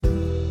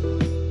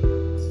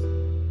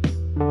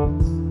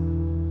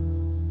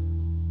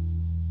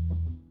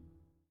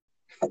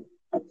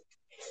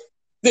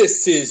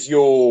This is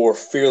your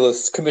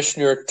fearless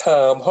Commissioner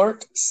Tom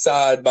Hart,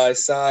 side by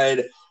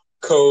side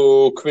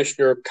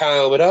co-commissioner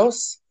Kyle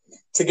Woodhouse.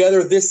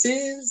 Together, this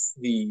is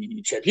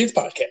the Champions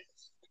Podcast.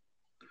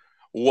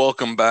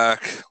 Welcome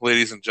back,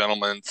 ladies and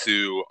gentlemen,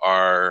 to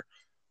our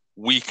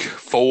Week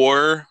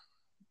 4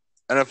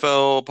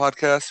 NFL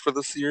podcast for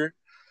this year.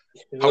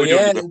 How are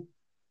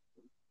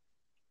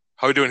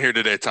we doing here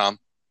today, Tom?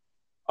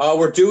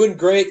 We're doing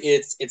great.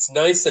 It's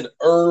nice and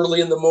early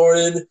in the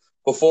morning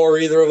before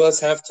either of us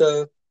have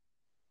to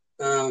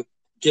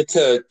get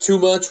to too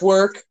much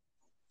work.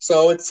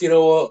 So it's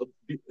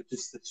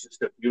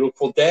just a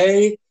beautiful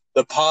day.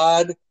 The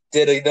pod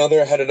had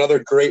another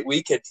great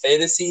week in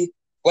fantasy.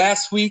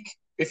 Last week,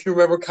 if you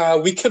remember,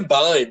 Kyle, we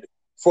combined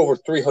for over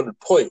 300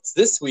 points.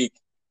 This week,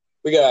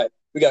 we got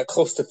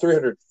close to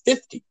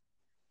 350.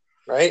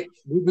 Right?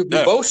 We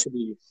both should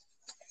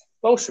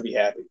be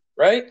happy,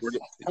 right?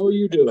 How are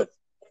you doing?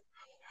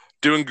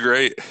 Doing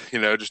great.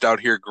 Just out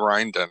here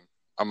grinding.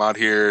 I'm out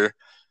here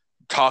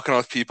talking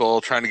with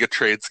people, trying to get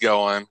trades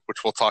going,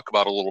 which we'll talk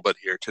about a little bit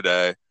here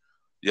today.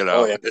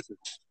 It's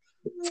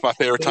my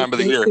favorite time of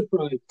the year.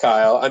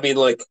 Kyle, I mean,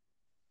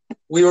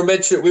 we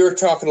were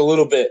talking a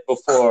little bit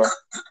before.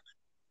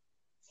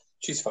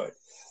 She's fine.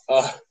 We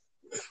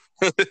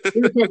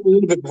were talking a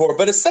little bit before,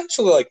 but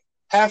essentially,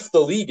 half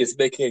the league is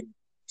making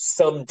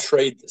some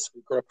trade this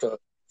week. We're up to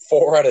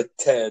 4 out of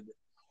 10.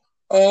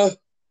 I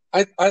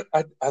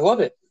love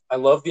it. I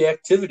love the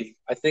activity.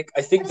 I think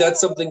that's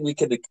something we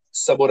can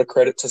somewhat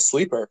accredit to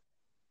Sleeper.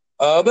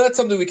 But that's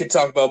something we can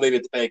talk about maybe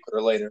at the banquet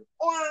or later.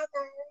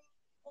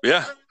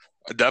 Yeah,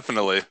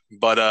 definitely.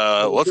 But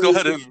let's go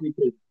ahead and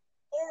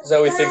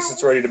Zoe thinks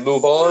it's ready to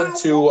move on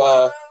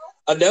to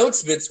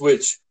announcements,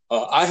 which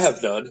I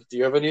have none. Do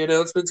you have any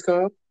announcements,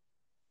 Kyle?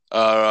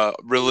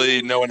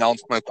 Really no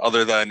announcement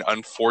other than,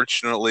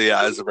 unfortunately,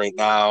 as of right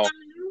now,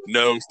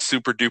 no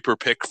super duper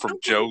pick from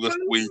Joe this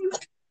week.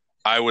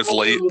 I was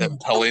late in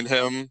telling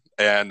him,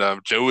 and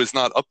Joe is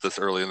not up this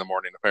early in the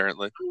morning,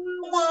 apparently.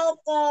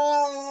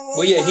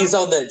 Well, yeah, he's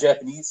on that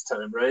Japanese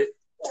time, right?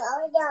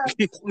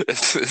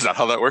 Is that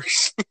how that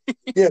works?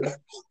 Yeah,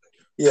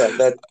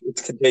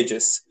 it's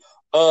contagious.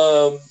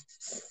 So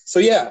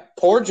yeah,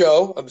 poor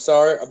Joe. I'm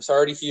sorry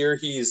to hear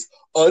he's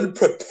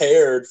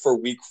unprepared for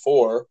week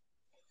 4.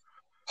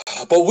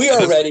 But we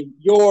are ready.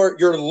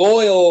 Your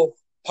loyal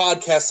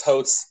podcast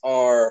hosts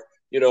are,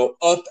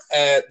 up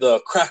at the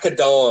crack of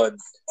dawn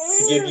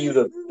to give you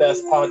the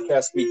best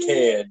podcast we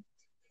can.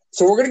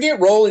 So we're going to get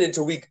rolling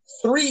into week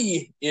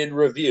 3 in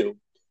review.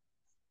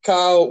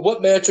 Kyle,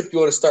 what matchup do you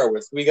want to start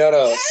with? We got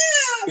a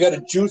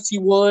juicy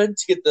one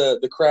to get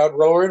the crowd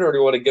roaring, or do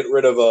you want to get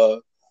rid of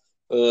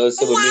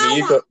some of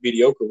the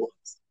mediocre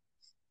ones?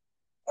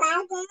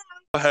 Go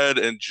ahead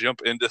and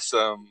jump into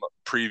some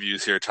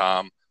previews here,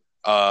 Tom.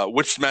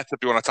 Which matchup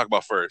do you want to talk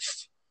about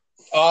first?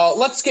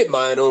 Let's get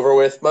mine over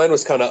with. Mine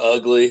was kind of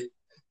ugly,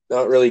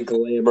 not really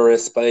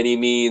glamorous by any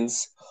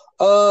means.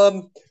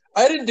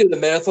 I didn't do the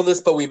math on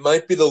this, but we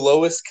might be the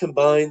lowest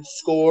combined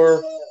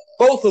score.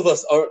 Both of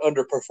us are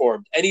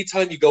underperformed.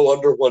 Anytime you go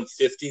under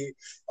 150,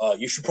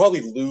 you should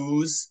probably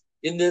lose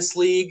in this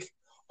league.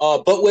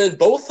 But when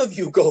both of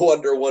you go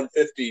under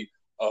 150,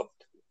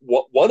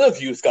 one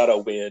of you's got to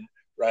win,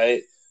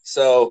 right?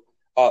 So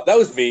that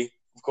was me,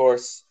 of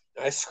course.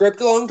 I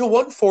scripted along to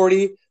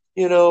 140.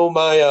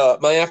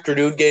 My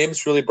afternoon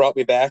games really brought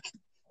me back,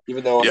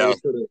 even though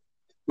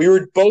we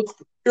were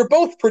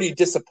both pretty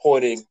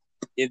disappointing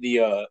in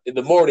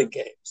the morning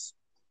games.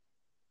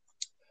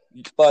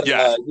 But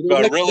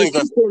really,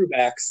 two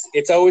quarterbacks.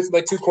 It's always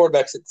my two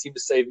quarterbacks that seem to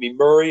save me: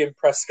 Murray and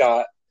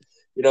Prescott.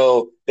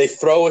 They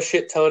throw a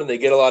shit ton and they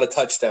get a lot of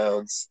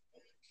touchdowns,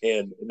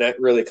 and that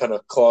really kind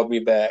of clawed me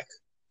back.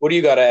 What do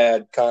you got to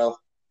add, Kyle?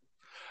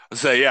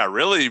 So yeah,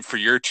 really for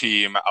your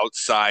team,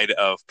 outside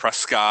of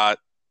Prescott,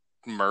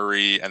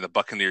 Murray, and the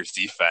Buccaneers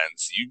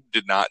defense, you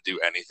did not do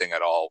anything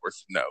at all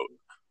worth note.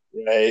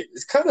 Right,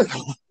 it's kind of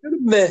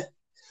meh.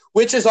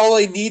 Which is all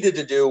I needed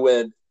to do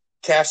when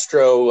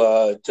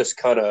Castro just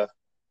kind of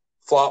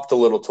flopped a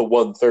little to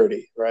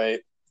 130, right?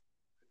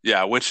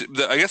 Yeah,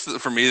 I guess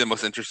for me the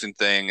most interesting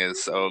thing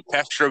is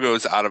Castro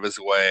goes out of his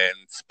way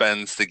and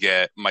spends to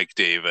get Mike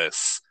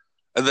Davis,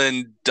 and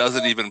then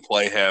doesn't even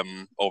play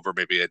him over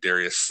maybe a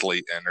Darius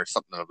Slayton or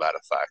something of that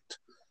effect.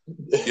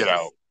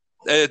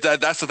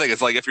 That's the thing.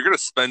 It's like if you're going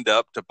to spend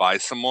up to buy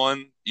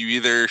someone,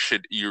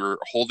 you're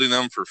holding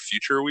them for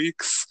future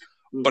weeks.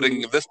 But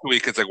in this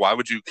week, it's like, why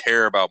would you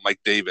care about Mike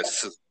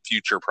Davis'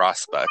 future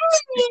prospects?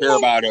 You care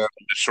about him in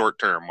the short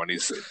term when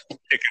he's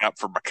picking up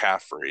for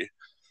McCaffrey.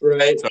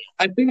 Right. So,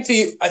 I think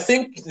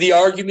the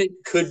argument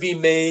could be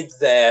made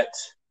that,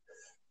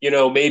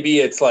 maybe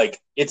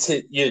it's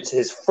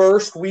his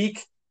first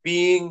week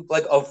being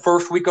a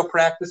first week of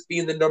practice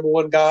being the number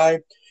one guy,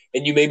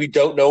 and you maybe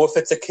don't know if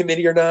it's a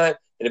committee or not,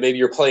 and maybe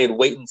you're playing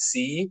wait and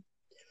see.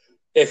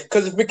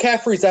 Because if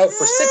McCaffrey's out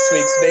for 6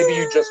 weeks, maybe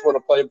you just want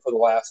to play him for the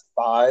last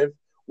 5,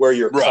 where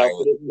you're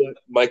confident what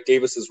Mike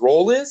Davis's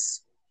role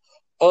is.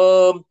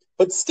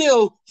 But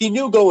still, he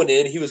knew going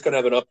in he was going to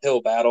have an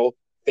uphill battle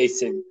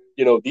facing,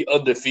 the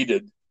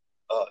undefeated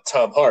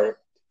Tom Hart.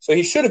 So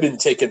he should have been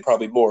taking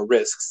probably more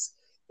risks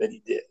than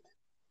he did.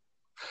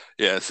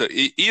 Yeah, so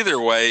either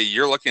way,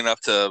 you're lucky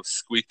enough to have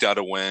squeaked out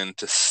a win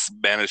to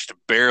manage to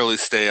barely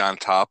stay on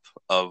top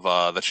of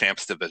the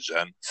champs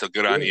division. So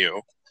good on Yeah,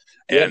 you.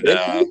 yeah, And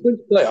basically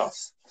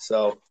playoffs.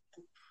 So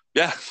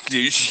yeah,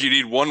 you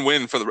need one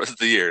win for the rest of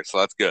the year, so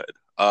that's good.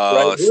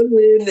 right, one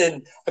win,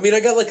 and I mean, I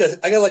got like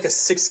a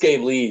 6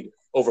 game lead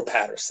over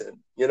Patterson.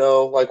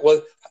 Like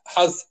what?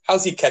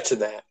 How's he catching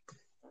that?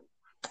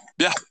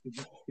 Yeah.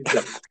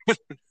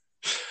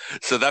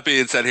 So that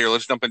being said, here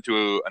let's jump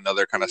into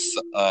another kind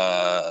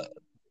of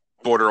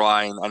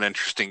borderline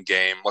uninteresting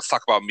game. Let's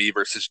talk about me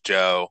versus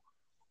Joe.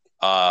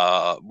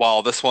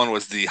 While this one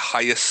was the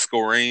highest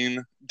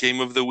scoring game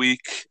of the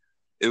week,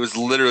 it was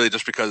literally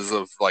just because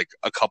of like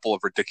a couple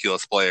of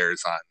ridiculous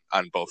players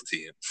on both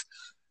teams.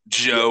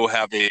 Joe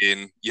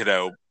having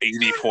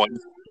 80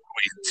 points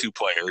between two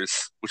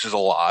players, which is a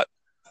lot.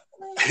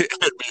 And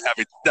me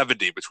having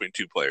 70 between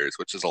two players,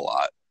 which is a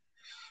lot.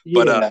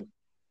 Yeah. But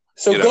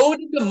so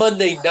going into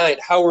Monday night,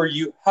 how are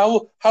you?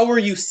 How are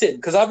you sitting?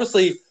 Because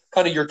obviously,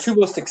 kind of your two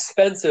most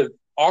expensive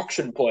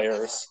auction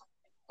players,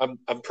 I'm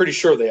pretty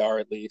sure they are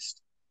at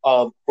least,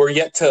 were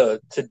yet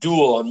to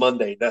duel on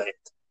Monday night.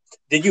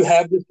 Did you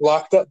have this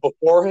locked up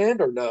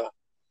beforehand or not?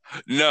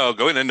 no,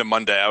 going into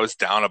Monday, I was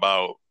down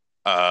about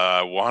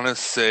I want to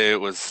say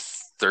it was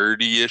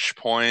 30-ish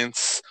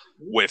points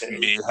with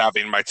me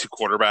having my two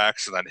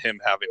quarterbacks and then him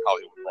having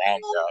Hollywood Brown.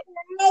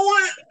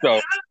 So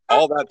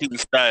all that being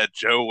said,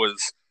 Joe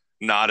was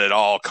not at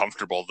all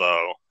comfortable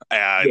though,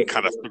 and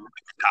kind of threw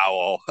the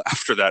towel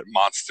after that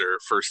monster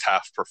first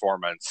half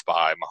performance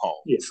by Mahomes,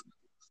 Yeah.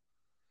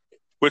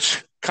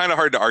 which kind of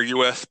hard to argue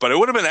with, but it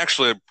would have been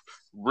actually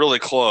really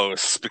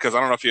close because I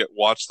don't know if you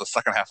watched the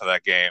second half of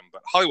that game,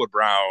 but Hollywood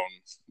Brown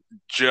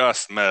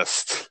just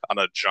missed on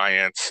a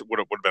giant, would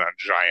have been a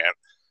giant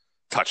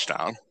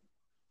touchdown.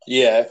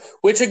 Yeah,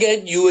 which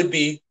again, you would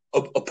be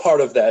a part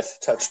of that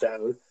touchdown.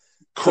 So it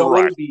Correct.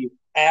 wouldn't be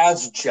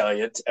as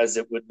giant as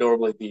it would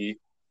normally be.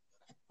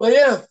 Well,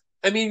 yeah.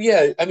 I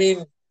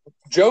mean,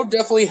 Joe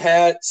definitely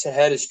had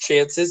his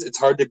chances. It's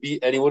hard to beat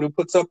anyone who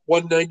puts up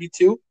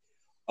 192.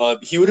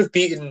 He would have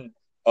beaten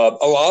a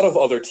lot of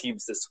other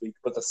teams this week,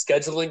 but the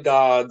scheduling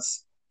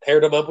gods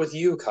paired him up with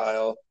you,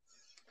 Kyle.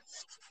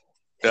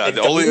 Yeah,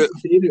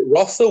 And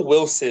Russell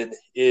Wilson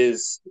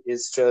is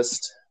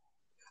just.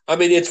 I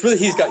mean, it's really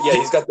he's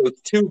got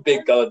those two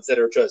big guns that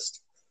are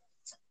just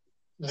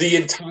the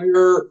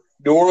entire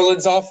New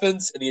Orleans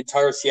offense and the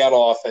entire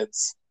Seattle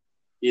offense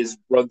is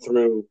run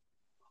through,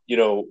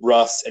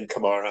 Russ and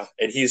Kamara,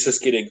 and he's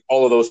just getting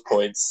all of those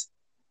points.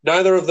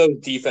 Neither of those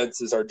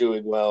defenses are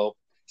doing well,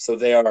 so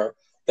they're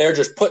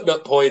just putting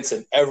up points,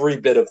 and every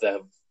bit of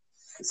them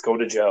is going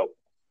to Joe.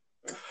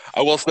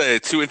 I will say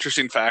two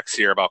interesting facts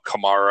here about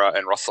Kamara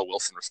and Russell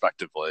Wilson,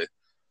 respectively.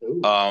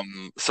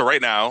 So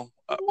right now,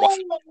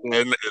 Russell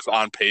Wilson is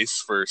on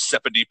pace for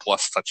 70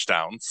 plus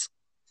touchdowns.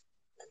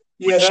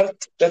 Yeah,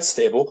 that's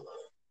stable.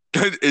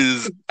 It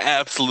is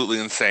absolutely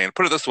insane.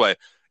 Put it this way: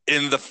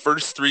 in the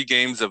first 3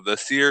 games of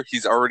this year,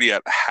 he's already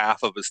at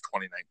half of his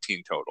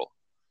 2019 total.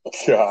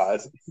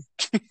 God.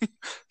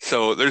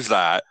 So there's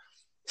that.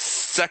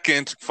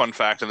 Second fun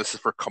fact, and this is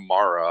for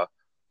Kamara.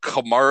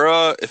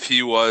 Kamara, if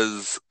he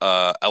was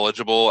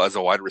eligible as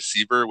a wide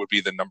receiver, would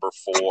be the number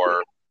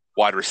 4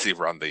 wide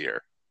receiver on the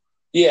year.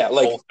 Yeah,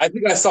 I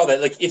think I saw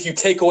that. Like, if you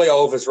take away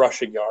all of his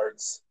rushing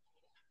yards.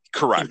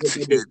 Correct.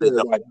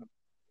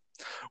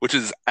 Which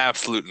is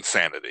absolute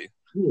insanity.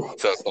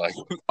 So it's like,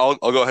 I'll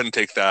go ahead and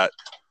take that.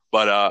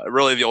 But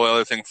really, the only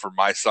other thing from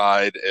my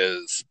side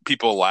is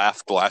people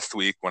laughed last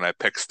week when I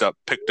picked up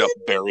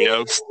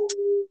Berrios.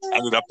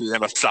 Ended up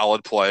being a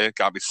solid play,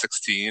 got me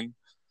 16.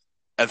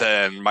 And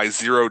then my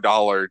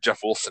 $0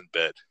 Jeff Wilson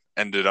bid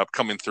ended up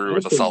coming through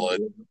with a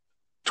solid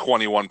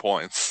 21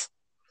 points.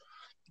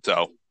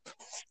 So,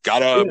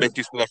 gotta make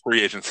use of the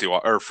free agency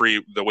or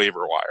the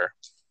waiver wire.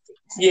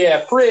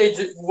 Yeah,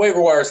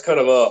 waiver wire is kind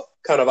of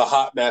a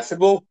hot mess.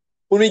 And when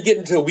we get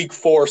into week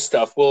 4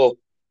 stuff, we'll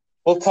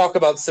talk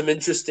about some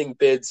interesting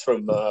bids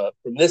from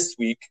this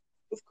week,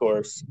 of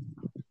course.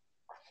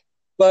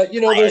 But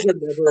those are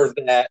never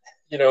that.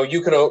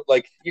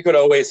 You could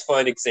always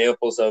find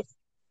examples of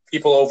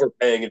people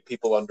overpaying and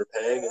people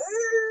underpaying.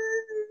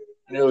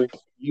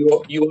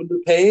 You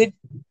underpaid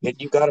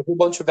and you got a whole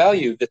bunch of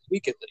value this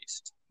week at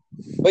least.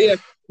 But yeah,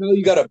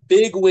 you got a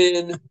big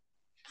win.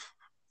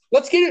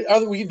 Let's get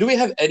it. Do we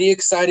have any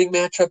exciting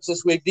matchups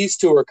this week? These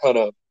two are kind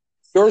of.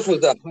 Yours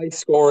was a high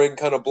scoring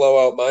kind of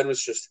blowout. Mine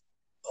was just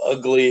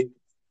ugly.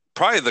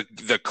 Probably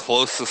the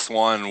closest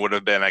one would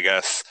have been, I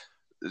guess,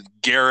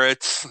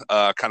 Garrett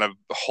kind of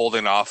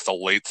holding off the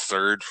late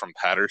surge from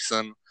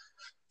Patterson.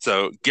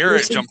 So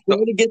Garrett jumped up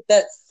to get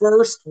that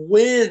first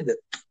win.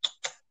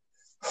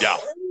 Yeah,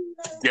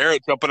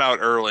 Garrett jumping out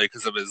early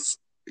because of his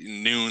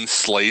noon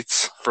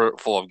slates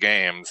full of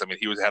games. I mean,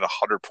 he had a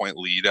 100-point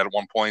lead at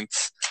one point,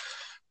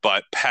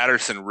 but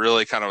Patterson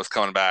really kind of was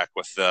coming back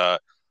with the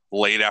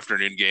late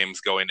afternoon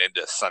games going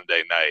into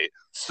Sunday night,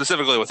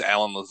 specifically with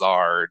Alan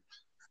Lazard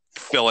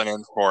filling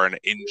in for an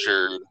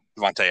injured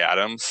Devontae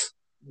Adams.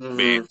 I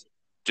mean, Mhm.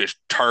 just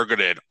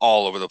targeted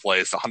all over the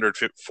place,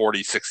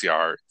 146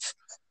 yards,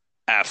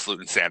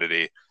 absolute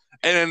insanity.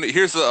 And then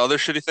here's the other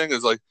shitty thing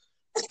is like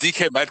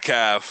DK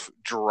Metcalf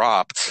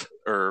dropped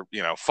or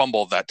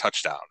fumbled that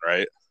touchdown,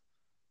 right?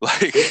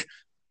 Like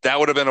that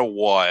would have been a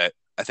what?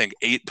 I think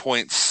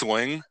 8-point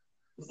swing.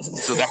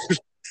 So that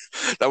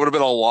would have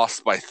been a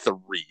loss by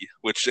 3,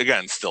 which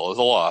again still is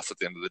a loss at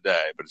the end of the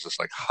day. But it's just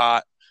like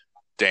hot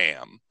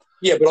damn.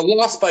 Yeah, but a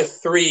loss by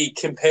 3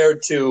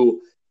 compared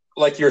to,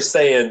 like you're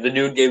saying, the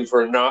noon games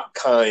were not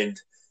kind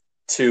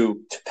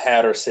to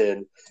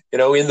Patterson. In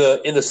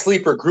the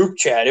sleeper group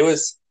chat, it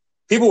was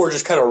people were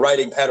just kind of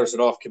writing Patterson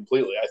off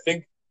completely. I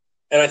think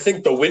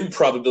the win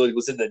probability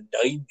was in the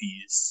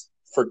 90s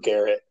for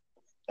Garrett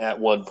at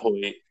one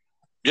point.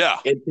 Yeah,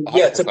 And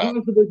yeah, to 100%.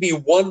 possibly be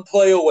one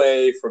play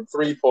away from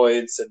 3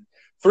 points, and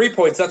 3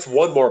 points, that's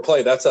one more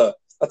play. That's a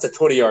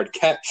 20-yard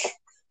catch.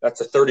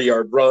 That's a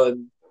 30-yard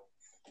run.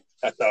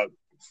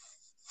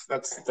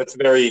 That's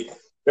very,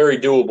 very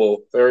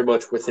doable, very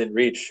much within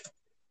reach.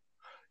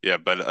 Yeah,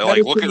 but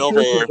like looking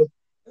over,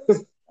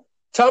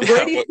 Tom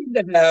yeah, Brady seemed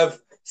to have,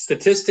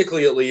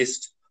 statistically at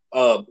least,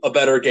 a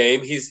better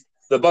game.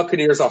 The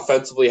Buccaneers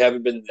offensively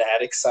haven't been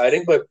that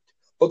exciting, but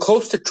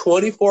close to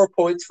 24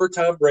 points for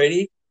Tom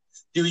Brady.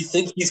 Do we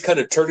think he's kind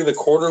of turning the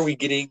corner? Are we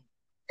getting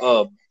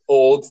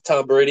old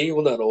Tom Brady?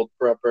 Well, not old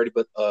Brady,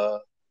 but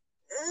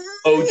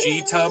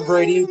OG Tom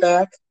Brady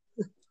back?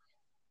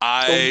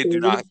 I do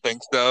not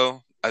think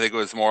so. I think it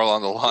was more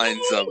along the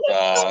lines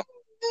of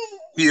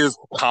he is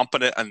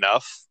competent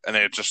enough, and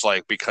it's just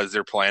like because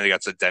they're playing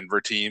against a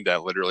Denver team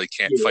that literally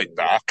can't fight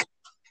back.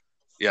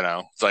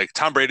 It's like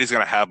Tom Brady's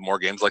going to have more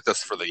games like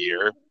this for the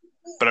year.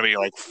 But I mean,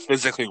 like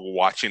physically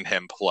watching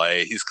him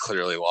play, he's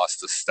clearly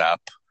lost a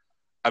step.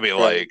 I mean,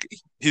 Right. like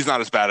he's not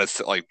as bad as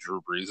like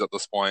Drew Brees at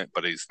this point,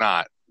 but he's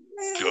not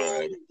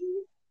good.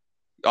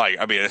 Like,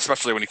 I mean,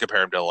 especially when you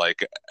compare him to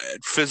like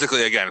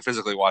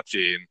physically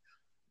watching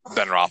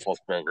Ben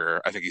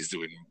Roethlisberger, I think he's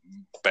doing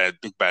bad.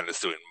 Big Ben is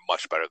doing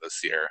much better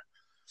this year.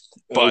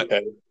 But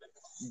Okay.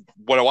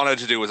 what I wanted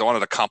to do was I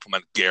wanted to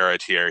compliment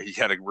Garrett here. He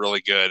had a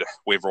really good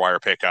waiver wire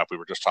pickup. We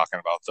were just talking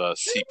about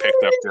this. He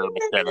picked up Jared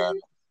McKinnon,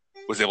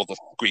 was able to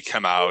squeak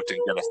him out and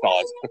get a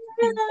solid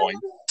 15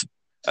 points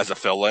as a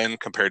fill-in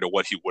compared to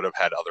what he would have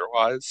had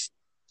otherwise.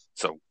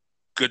 So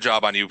good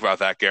job on you about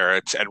that,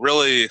 Garrett. And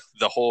really,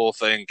 the whole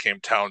thing came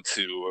down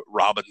to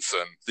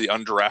Robinson, the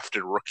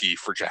undrafted rookie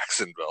for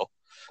Jacksonville,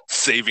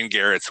 saving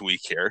Garrett's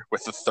week here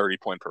with a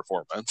 30-point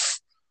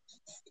performance.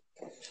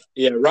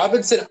 Yeah,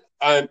 Robinson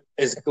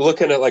is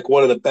looking at like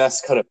one of the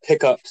best kind of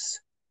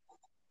pickups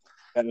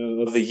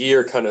of the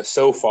year kind of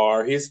so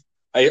far.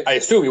 I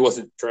assume he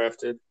wasn't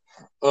drafted.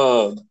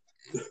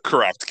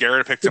 Correct.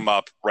 Garrett picked him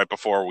up right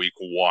before week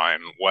 1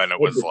 when it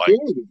was like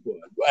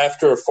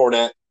after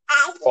Fournette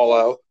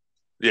fallout.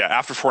 Yeah,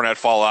 after Fournette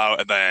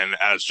fallout, and then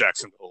as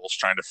Jacksonville was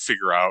trying to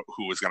figure out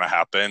who was going to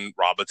happen,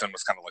 Robinson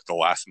was kind of like the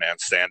last man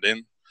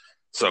standing.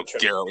 So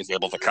Garrett was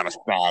able to kind of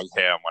snag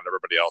him when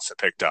everybody else had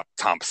picked up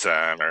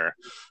Thompson or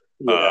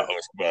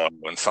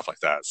and stuff like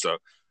that. So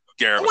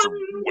Garrett was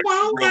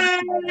really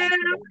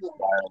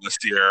this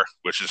year,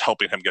 which is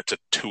helping him get to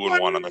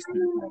 2-1 on the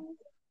season.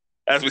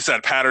 As we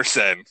said,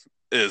 Patterson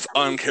is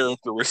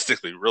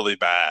uncharacteristically really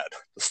bad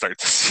to start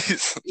the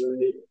season.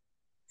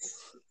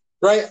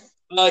 Right.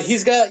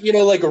 He's got,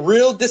 like a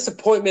real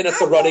disappointment at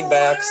the running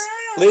backs.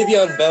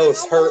 Le'Veon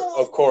Bell's hurt,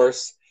 of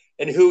course,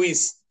 and who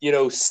he's,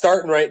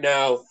 starting right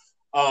now.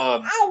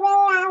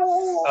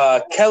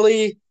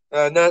 Kelly,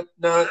 not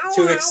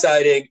too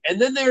exciting. And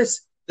then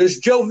there's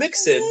Joe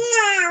Mixon,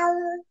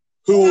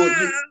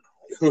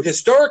 who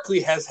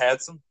historically has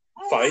had some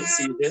fine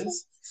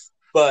seasons,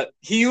 but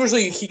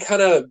he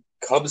kind of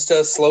comes to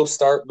a slow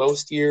start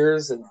most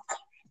years, and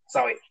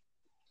sorry.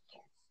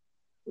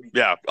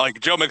 Yeah,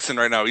 like Joe Mixon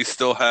right now, he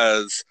still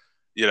has,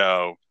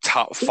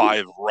 top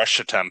 5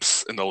 rush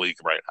attempts in the league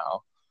right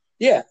now.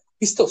 Yeah,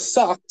 he still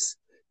sucks.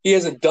 He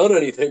hasn't done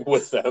anything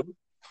with them.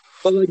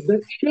 But like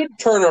that should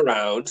turn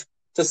around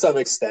to some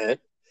extent.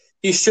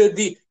 He should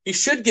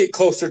get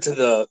closer to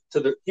the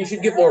he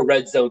should get more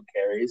red zone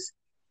carries.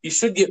 He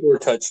should get more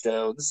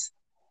touchdowns.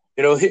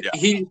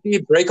 He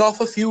break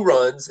off a few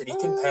runs and he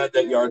can pad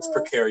that yards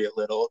per carry a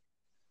little.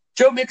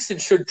 Joe Mixon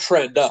should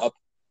trend up,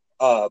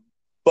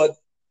 but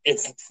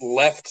it's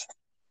left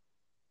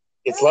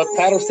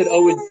Patterson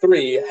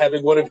 0-3,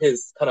 having one of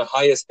his kind of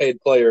highest paid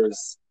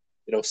players,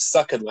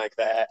 sucking like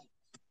that.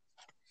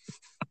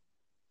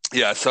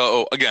 Yeah,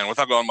 so again,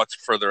 without going much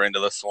further into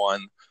this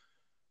one,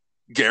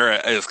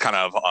 Garrett is kind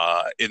of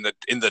in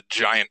the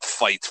giant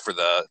fight for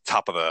the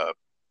top of the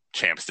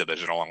champs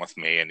division along with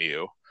me and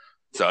you.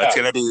 So it's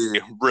going to be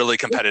really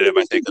competitive,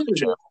 I think, in the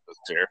champs this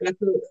year.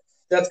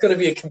 That's going to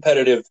be a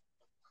competitive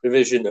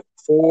division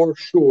for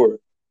sure.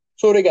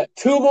 So they got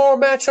 2 more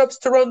matchups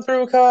to run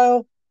through,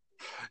 Kyle?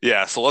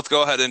 Yeah, so let's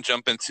go ahead and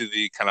jump into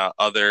the kind of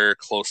other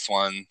close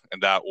one,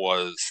 and that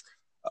was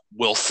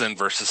Wilson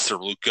versus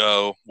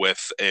Cerluco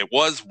it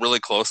was really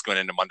close going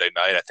into Monday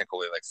night. I think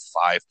only like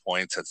 5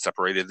 points had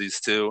separated these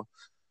two.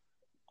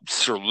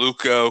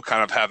 Cerluco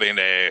kind of having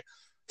a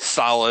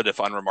solid, if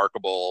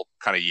unremarkable,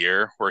 kind of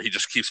year where he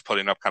just keeps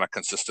putting up kind of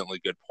consistently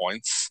good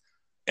points.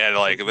 And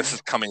like this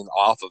is coming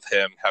off of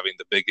him having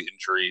the big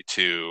injury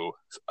to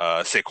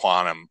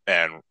Saquon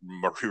and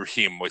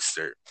Raheem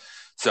Mostert.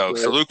 So Right.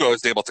 Cerluco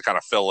is able to kind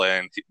of fill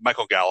in.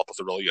 Michael Gallup was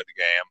a really good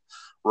game.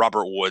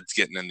 Robert Woods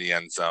getting in the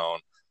end zone.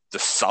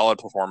 Just solid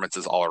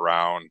performances all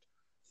around.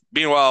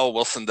 Meanwhile,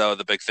 Wilson, though,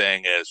 the big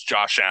thing is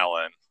Josh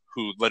Allen,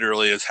 who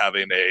literally is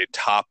having a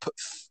top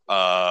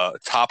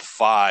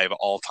 5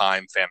 all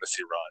time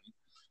fantasy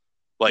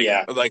run.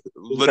 Yeah. Like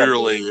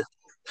literally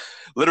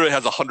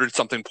has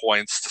 100-something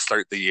points to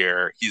start the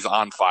year. He's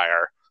on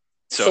fire.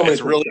 So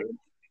it's really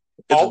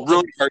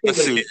hard to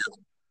see.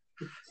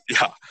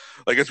 Yeah,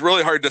 like it's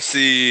really hard to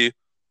see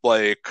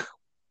like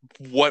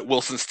what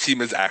Wilson's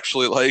team is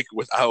actually like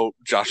without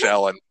Josh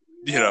Allen,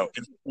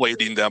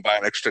 inflating them by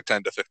an extra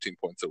 10 to 15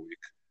 points a week.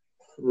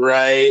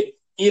 Right.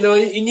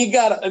 And you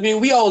got. I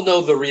mean, we all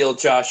know the real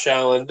Josh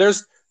Allen.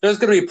 There's going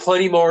to be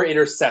plenty more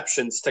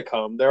interceptions to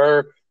come.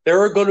 There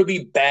are going to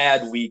be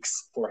bad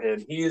weeks for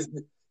him. He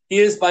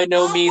is by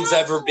no means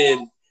ever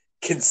been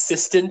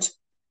consistent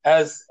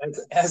as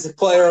a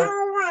player.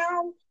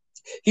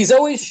 He's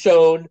always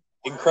shown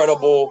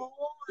incredible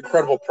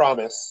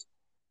promise,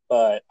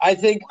 but I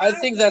think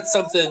that's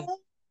something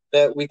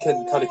that we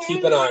can kind of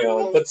keep an eye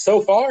on. But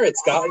so far,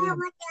 it's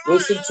gotten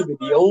Wilson to be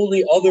the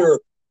only other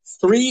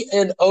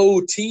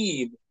 3-0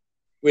 team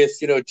with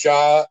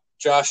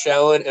Josh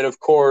Allen and of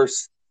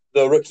course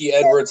the rookie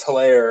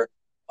Edwards-Helaire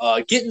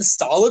getting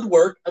solid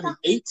work. I mean,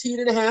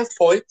 18.5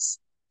 points,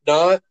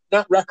 not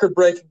record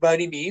breaking by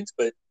any means,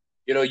 but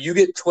you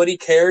get 20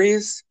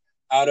 carries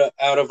out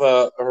of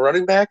a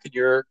running back, and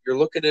you're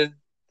looking in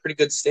pretty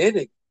good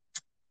standing.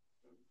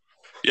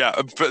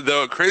 Yeah, but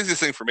the craziest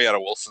thing for me out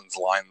of Wilson's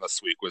line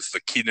this week was the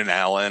Keenan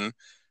Allen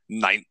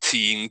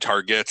 19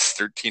 targets,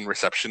 13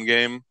 reception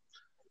game.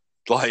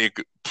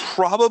 Like,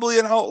 probably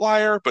an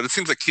outlier, but it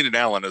seems like Keenan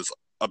Allen is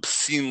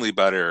obscenely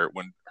better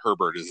when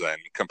Herbert is in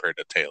compared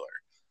to Taylor.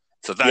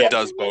 So that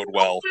does bode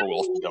well for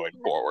Wilson going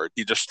forward.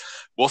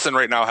 Wilson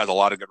right now has a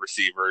lot of good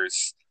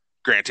receivers.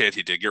 Granted,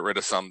 he did get rid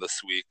of some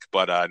this week,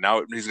 but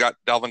now he's got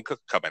Dalvin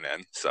Cook coming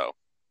in. So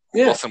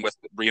Wilson with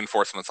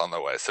reinforcements on the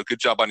way. So good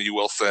job on you,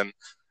 Wilson.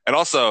 And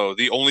also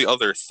the only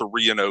other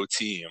 3-0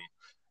 team,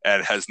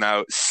 and has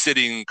now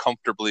sitting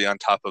comfortably on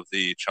top of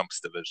the Chumps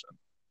division.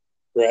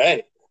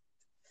 Right.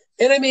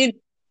 And I mean,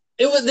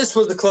 this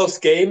was a close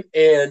game,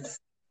 and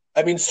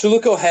I mean,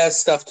 Cerluco has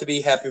stuff to be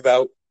happy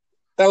about,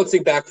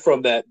 bouncing back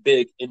from that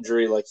big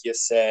injury, like you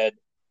said.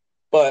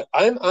 But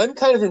I'm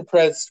kind of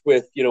impressed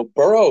with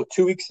Burrow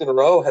 2 weeks in a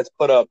row has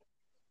put up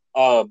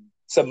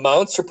some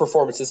monster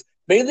performances,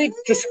 mainly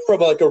just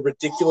from like a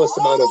ridiculous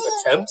amount of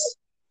attempts.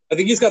 I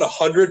think he's got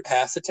 100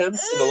 pass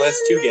attempts in the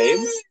last 2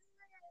 games.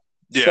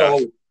 Yeah.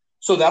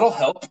 So that'll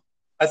help.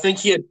 I think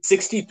he had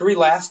 63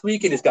 last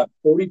week, and he's got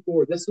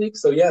 44 this week.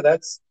 So yeah,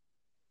 that's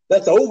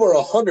over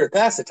 100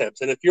 pass attempts.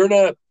 And if you're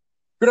not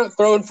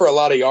throwing for a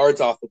lot of yards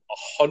off of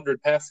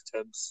 100 pass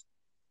attempts,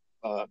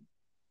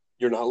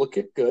 you're not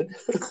looking good.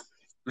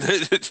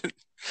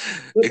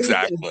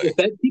 Exactly. If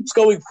that keeps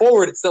going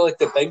forward, it's not like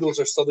the Bengals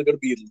are suddenly going to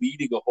be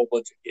leading a whole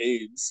bunch of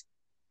games,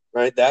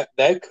 right?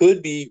 That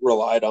could be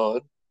relied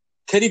on.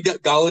 Kenny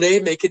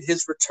Golladay making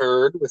his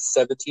return with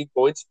 17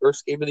 points,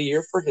 first game of the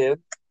year for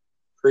him.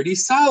 Pretty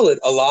solid.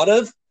 A lot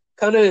of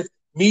kind of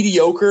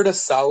mediocre to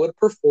solid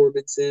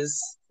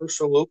performances for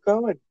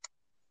Cerluco. And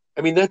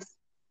I mean,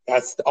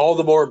 that's all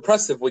the more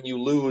impressive when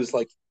you lose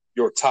like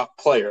your top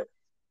player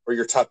or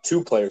your top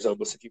 2 players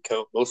almost, if you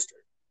count Mostert.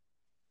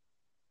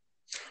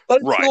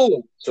 But it's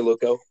still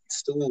Cerluco. It's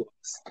still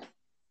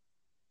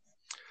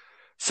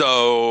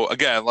So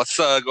again, let's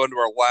go into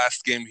our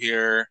last game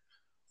here.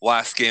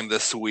 Last game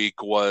this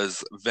week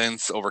was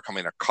Vince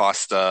overcoming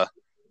Acosta.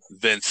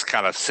 Vince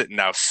kind of sitting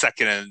now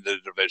second in the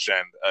division.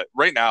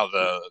 Right now,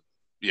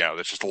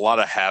 there's just a lot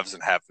of haves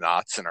and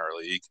have-nots in our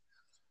league.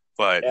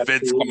 But absolutely.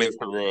 Vince coming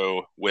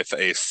through with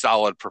a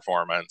solid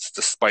performance,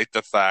 despite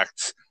the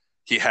fact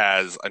he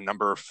has a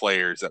number of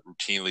players that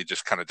routinely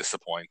just kind of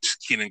disappoint.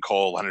 Keenan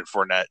Cole, Leonard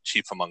Fournette,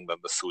 chief among them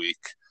this week.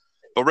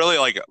 But really,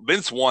 like,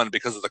 Vince won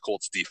because of the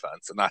Colts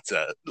defense, and that's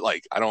it.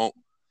 Like, I don't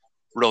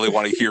really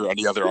want to hear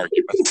any other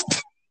arguments.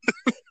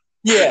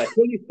 Yeah,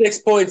 26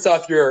 points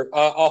off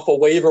a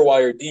waiver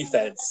wire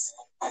defense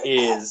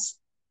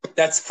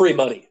that's free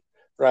money,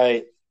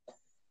 right?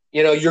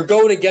 You're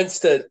going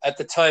against at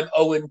the time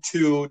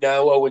 0-2,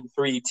 now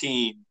 0-3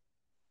 team.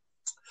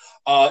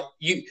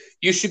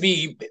 You should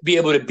be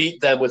able to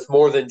beat them with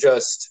more than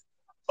just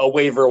a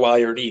waiver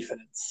wire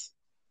defense,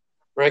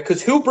 right?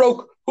 Because who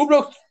broke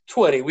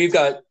 20? We've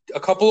got a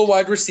couple of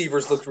wide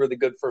receivers looked really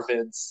good for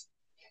Vince,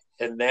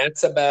 and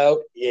that's about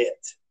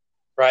it,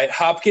 right?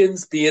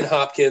 Hopkins being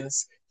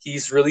Hopkins,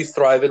 he's really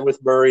thriving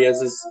with Murray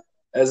as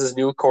his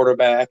new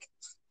quarterback.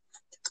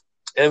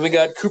 And we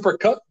got Cooper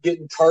Kupp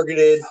getting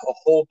targeted a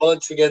whole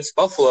bunch against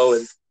Buffalo,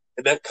 and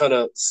and that kind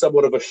of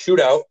somewhat of a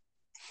shootout.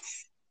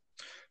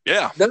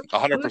 Yeah,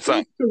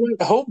 100%.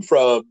 Home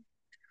from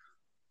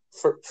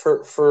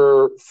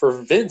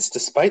for Vince,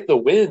 despite the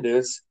win,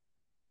 is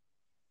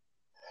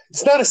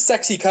it's not a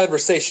sexy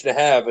conversation to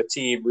have a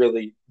team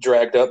really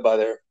dragged up by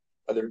their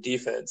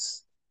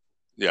defense.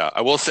 Yeah,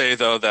 I will say,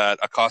 though, that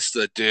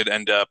Acosta did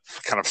end up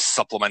kind of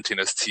supplementing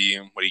his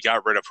team. When he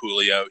got rid of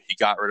Julio, he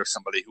got rid of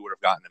somebody who would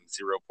have gotten him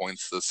 0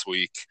 points this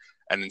week.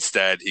 And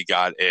instead, he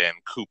got in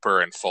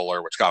Cooper and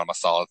Fuller, which got him a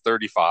solid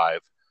 35.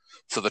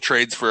 So the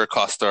trades for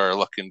Acosta are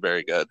looking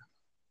very good.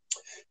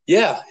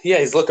 Yeah,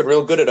 he's looking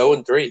real good at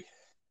 0-3.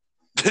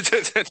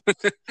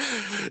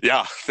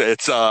 Yeah,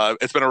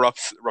 it's been a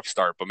rough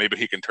start, but maybe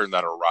he can turn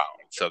that around.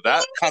 So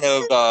that kind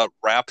of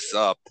wraps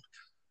up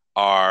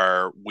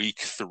our week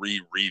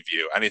 3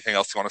 review. Anything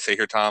else you want to say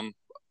here, Tom?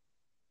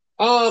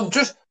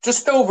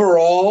 Just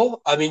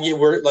overall, I mean,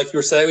 we're like you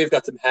were saying, we've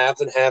got some haves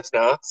and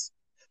have-nots.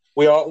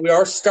 We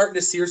are starting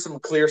to see some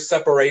clear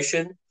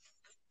separation.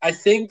 I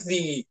think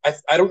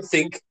I don't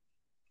think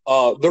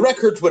the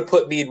records would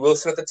put me and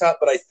Wilson at the top,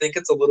 but I think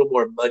it's a little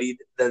more muddied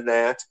than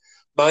that.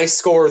 My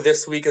score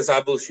this week, as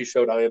Ibelushi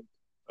showed, I'm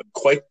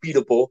quite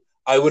beatable.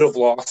 I would have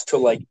lost to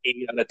like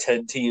 8 out of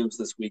 10 teams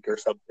this week or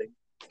something.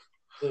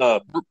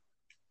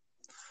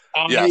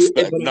 Yes,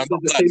 but at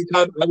the same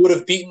time, I would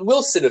have beaten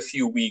Wilson a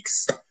few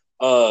weeks.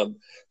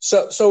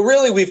 So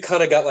really, we've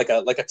kind of got like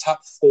a top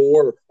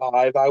 4 or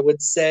 5, I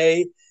would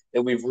say,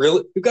 and we've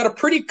got a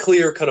pretty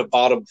clear kind of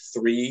bottom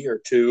 3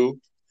 or 2.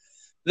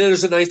 Then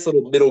there's a nice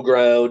little middle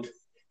ground.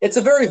 It's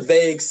a very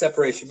vague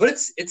separation, but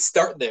it's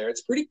starting there.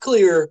 It's pretty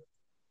clear.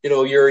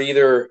 You're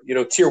either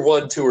tier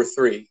 1, 2, or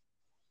 3.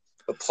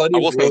 But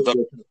plenty of room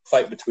to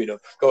fight between them.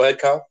 Go ahead,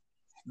 Kyle.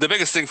 The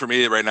biggest thing for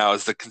me right now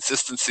is the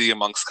consistency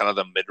amongst kind of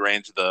the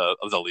mid-range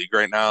of the league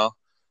right now.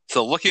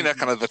 So looking at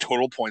kind of the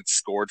total points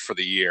scored for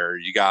the year,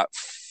 you got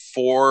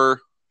four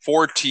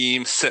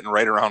teams sitting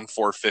right around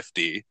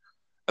 450,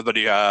 but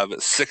you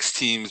have 6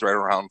 teams right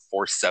around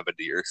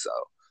 470 or so.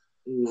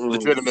 Mm-hmm.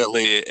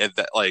 Legitimately,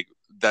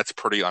 that's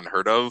pretty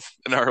unheard of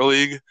in our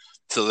league.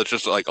 So there's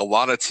just like a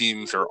lot of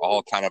teams are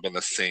all kind of in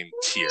the same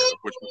tier,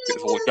 which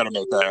is going to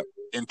make that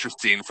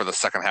interesting for the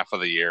second half of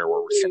the year where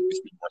we're starting to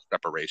see more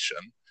separation.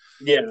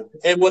 Yeah,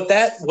 and what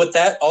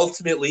that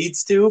ultimately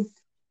leads to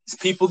is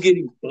people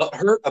getting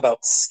butthurt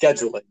about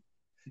scheduling,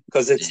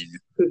 because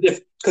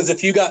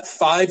if you got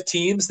 5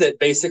 teams that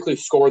basically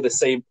score the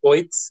same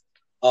points,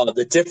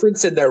 the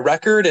difference in their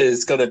record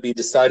is going to be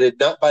decided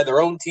not by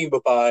their own team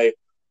but by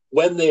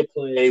when they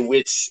play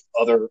which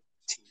other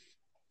team.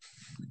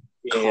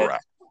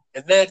 Correct.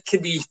 And that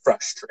can be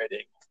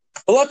frustrating.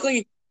 But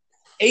luckily,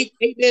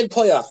 8-man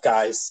playoff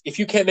guys. If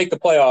you can't make the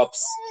playoffs,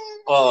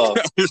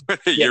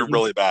 you're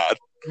really bad.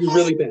 You're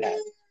really bad.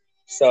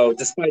 So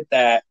despite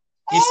that,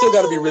 you still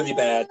got to be really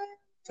bad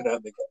to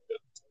not make that.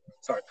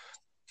 Sorry.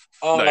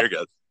 No, you're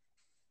good.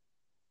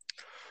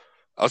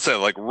 I would say,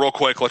 real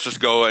quick, let's just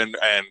go and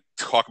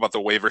talk about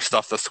the waiver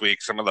stuff this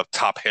week. Some of the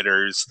top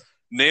hitters.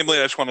 Namely,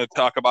 I just want to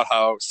talk about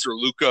how Sir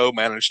Luco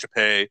managed to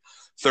pay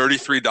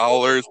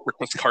 $33 for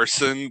Chris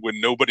Carson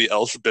when nobody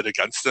else bid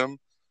against him.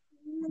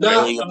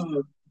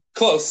 No,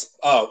 close.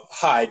 Oh,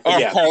 Hyde.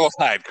 Yeah. Carlos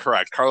Hyde,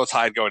 correct. Carlos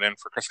Hyde going in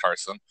for Chris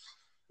Carson.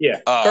 Yeah.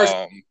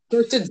 Carson,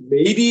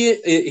 maybe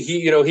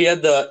he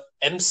had the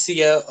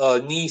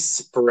MCL knee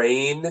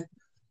sprain,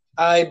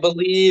 I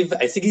believe.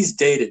 I think he's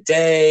day to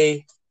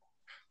day.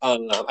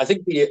 I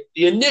think the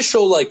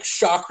initial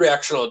shock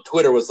reaction on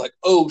Twitter was like,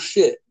 "Oh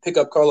shit, pick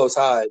up Carlos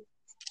Hyde."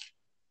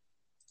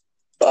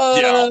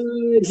 But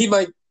he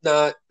might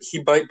not.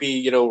 He might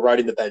be,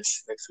 riding the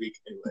bench next week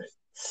anyway.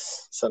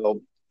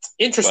 So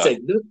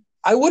interesting. But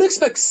I would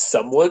expect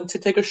someone to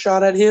take a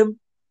shot at him.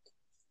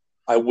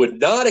 I would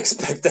not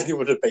expect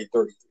anyone to pay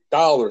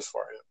 $33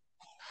 for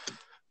him.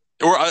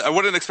 Or I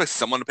wouldn't expect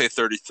someone to pay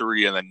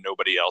 $33 and then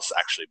nobody else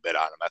actually bid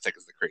on him. I think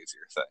is the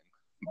crazier thing.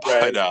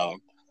 Right. But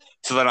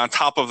so then on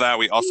top of that,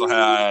 we also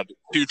had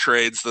 2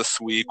 trades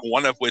this week.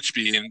 One of which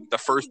being the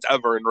first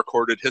ever in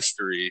recorded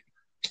history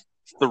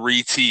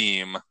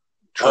 3-team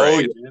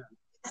trade. Oh, yeah.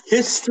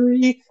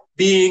 History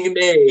being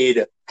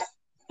made.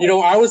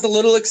 I was a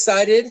little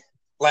excited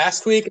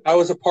last week. I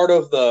was a part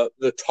of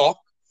the talk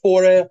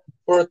for a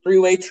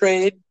 3-way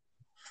trade.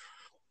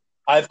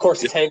 I, of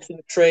course, tanked in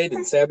the trade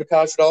and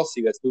sabotaged it all, so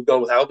you guys moved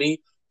on without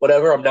me.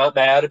 Whatever, I'm not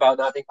mad about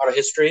not being part of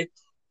history.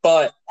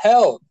 But,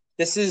 hell,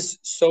 this is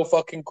so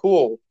fucking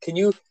cool. Can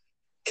you,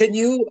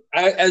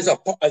 as a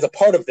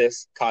part of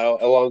this, Kyle,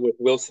 along with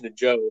Wilson and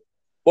Joe,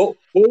 what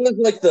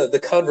was the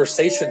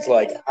conversations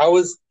like? How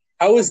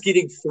was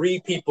getting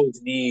 3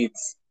 people's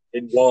needs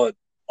in one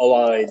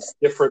aligns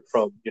different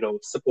from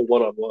simple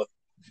one-on-one?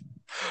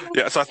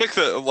 Yeah, so I think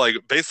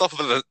that based off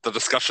of the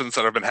discussions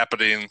that have been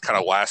happening kind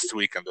of last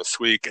week and this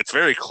week, it's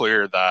very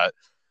clear that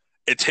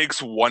it takes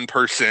one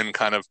person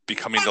kind of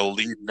becoming the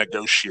lead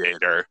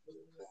negotiator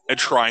and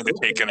trying to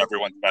take in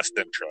everyone's best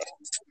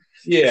interests.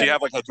 Yeah. If you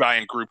have a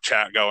giant group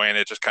chat going,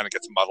 it just kind of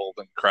gets muddled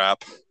and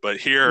crap. But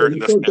here,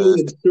 in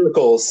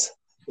circles.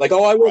 I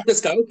want this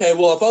guy. Okay,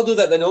 well, if I'll do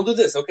that, then I'll do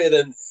this. Okay,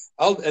 then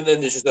And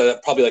then there's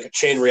just probably like a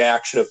chain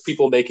reaction of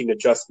people making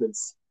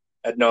adjustments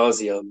ad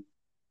nauseum.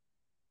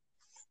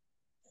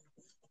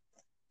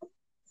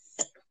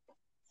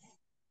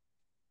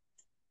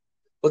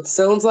 Well, it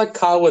sounds like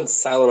Kyle went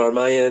silent on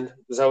my end,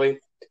 Zoe,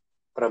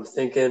 but I'm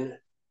thinking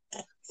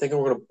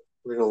we're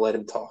gonna let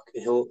him talk,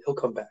 and he'll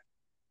come back.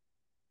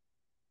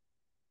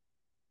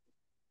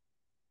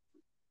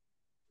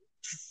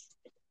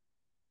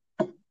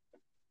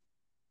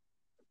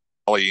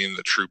 Rallying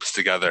the troops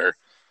together,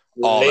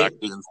 all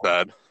that being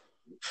said.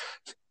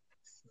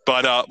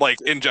 But like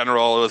in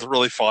general, it was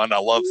really fun. I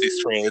love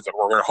these trades, and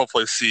we're going to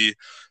hopefully see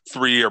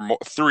 3,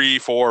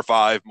 4,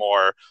 5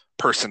 more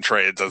person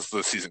trades as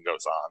the season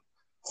goes on.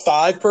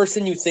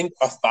 5-person, you think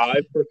a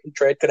 5-person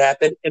trade could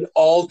happen? An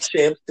all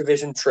champs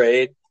division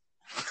trade?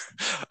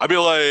 I'd be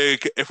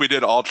like, if we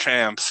did all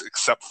champs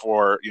except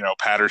for,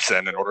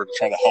 Patterson in order to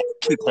try to help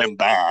keep him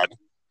bad.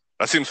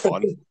 That seems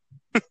fun.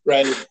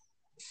 Right.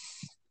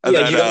 And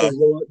yeah, then, you gotta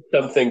want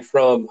something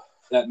from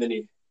that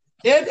many.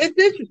 Yeah, it's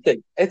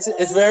interesting.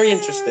 It's very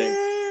interesting.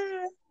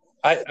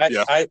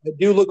 I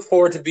do look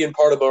forward to being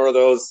part of one of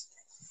those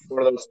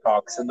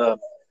talks. And I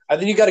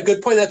think you got a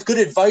good point. That's good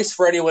advice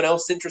for anyone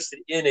else interested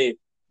in a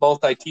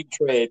multi-team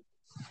trade,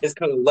 is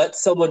kind of let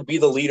someone be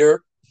the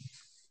leader,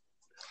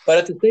 but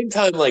at the same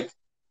time, like,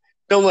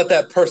 don't let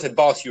that person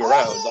boss you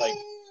around. Like,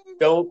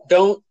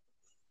 don't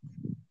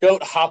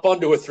hop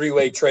onto a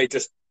 3-way trade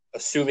just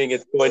assuming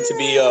it's going to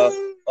be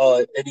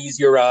an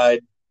easier ride.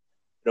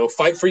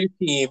 Fight for your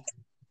team.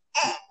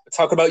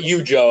 Talk about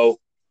you, Joe.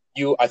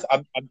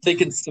 I'm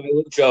thinking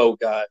Silent Joe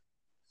got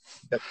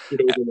that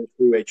over the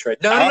 3-way trade.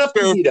 Not enough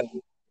to beat him,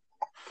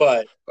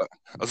 but I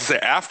was gonna say,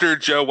 after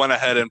Joe went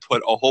ahead and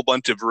put a whole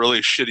bunch of really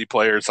shitty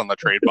players on the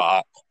trade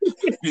bot,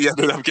 he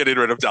ended up getting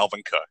rid of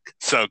Dalvin Cook.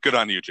 So good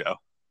on you, Joe.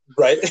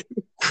 Right.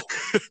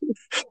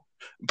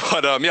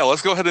 But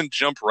let's go ahead and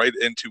jump right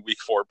into week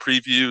 4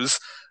 previews.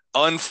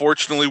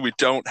 Unfortunately, we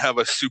don't have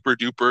a super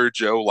duper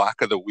Joe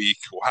lock of the week.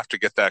 We'll have to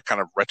get that kind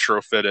of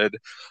retrofitted.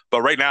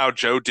 But right now,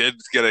 Joe did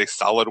get a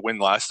solid win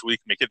last week,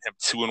 making him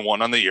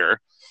 2-1 on the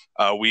year.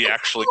 We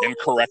actually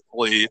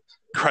incorrectly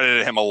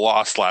credited him a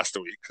loss last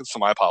week, so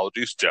my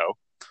apologies, Joe.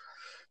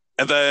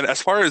 And then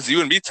as far as you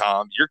and me,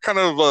 Tom, you're kind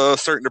of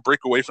starting to break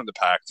away from the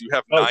pack. You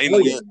have 9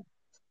 wins.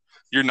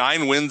 You're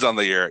 9 wins on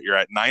the year. You're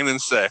at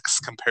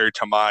 9-6 compared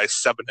to my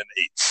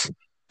 7-8.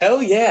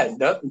 Hell yeah,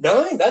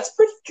 9. That's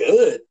pretty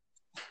good.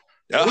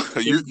 Yeah,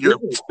 you're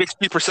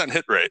 60%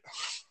 hit rate.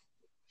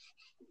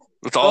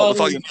 That's all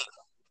you need.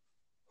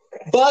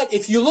 But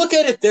if you look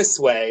at it this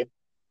way,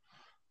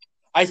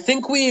 I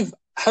think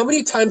how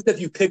many times have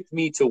you picked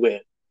me to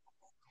win?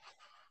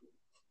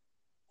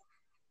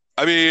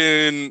 I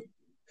mean,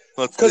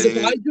 let's see.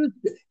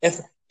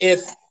 Because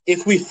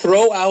if we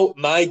throw out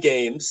my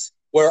games,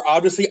 where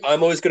obviously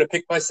I'm always going to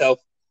pick myself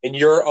and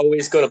you're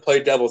always going to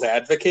play devil's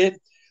advocate,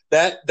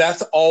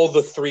 that's all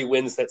the 3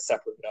 wins that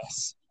separate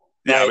us.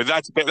 Yeah, right? I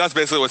mean, that's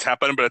basically what's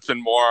happened, but it's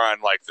been more on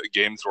like the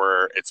games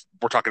where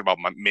we're talking about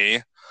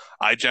me.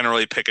 I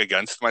generally pick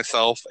against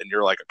myself, and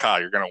you're like,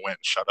 Kyle, you're going to win.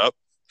 Shut up.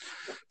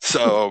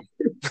 So,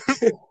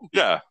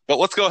 yeah. But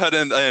let's go ahead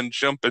and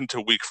jump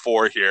into week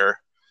 4 here.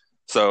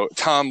 So,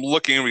 Tom, we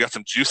got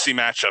some juicy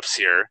matchups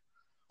here.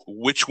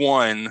 Which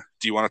one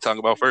do you want to talk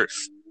about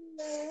first?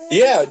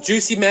 Yeah,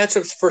 juicy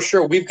matchups for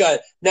sure. We've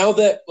got, now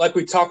that, like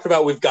we talked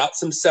about, we've got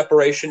some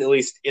separation, at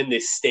least in the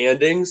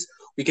standings.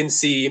 We can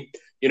see,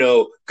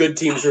 good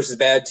teams versus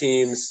bad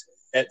teams,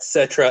 et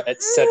cetera,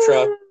 et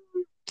cetera.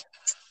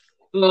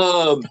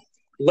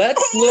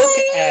 Let's look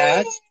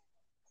at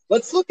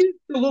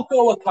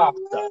Luco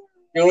Acosta.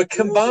 A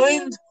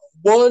combined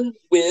 1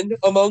 win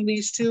among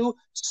these two.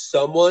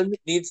 Someone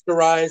needs to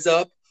rise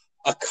up.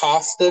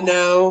 Acosta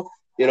now,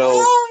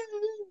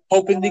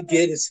 hoping to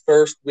get his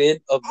first win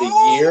of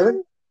the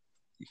year.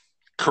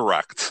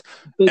 Correct.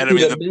 And I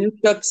mean,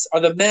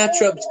 the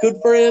matchups good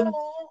for him?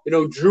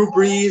 Drew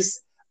Brees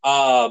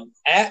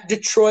at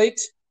Detroit.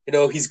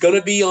 He's going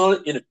to be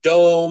in a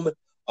dome.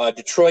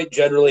 Detroit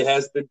generally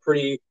has been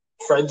pretty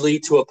friendly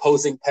to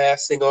opposing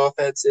passing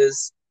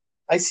offenses.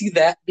 I see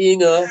that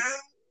being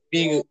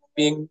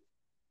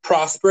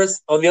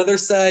prosperous. On the other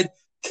side,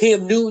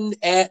 Cam Newton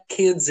at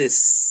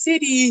Kansas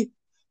City.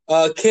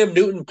 Cam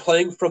Newton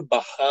playing from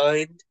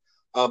behind.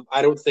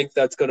 I don't think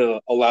that's going to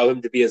allow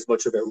him to be as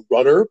much of a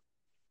runner.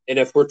 And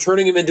if we're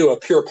turning him into a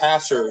pure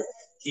passer,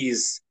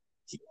 he's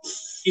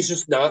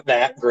just not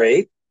that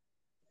great.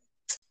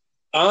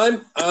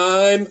 I'm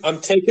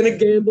taking a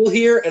gamble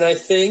here, and I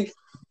think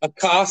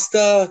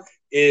Acosta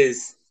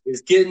is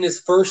getting his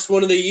first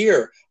one of the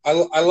year. I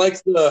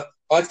like the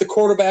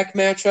quarterback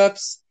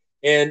matchups,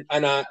 and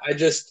I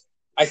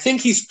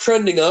think he's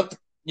trending up.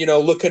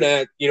 Looking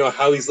at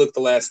how he's looked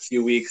the last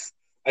few weeks,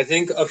 I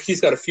think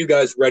he's got a few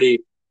guys ready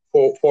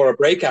for a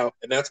breakout,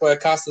 and that's why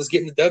Acosta's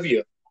getting the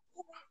W.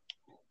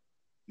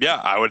 Yeah,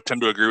 I would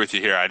tend to agree with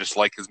you here. I just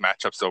like his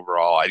matchups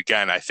overall.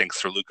 Again, I think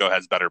Luco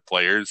has better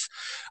players.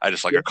 I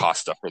just like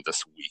Acosta for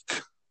this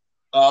week.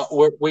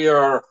 We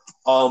are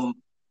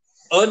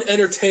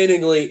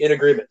unentertainingly in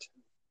agreement.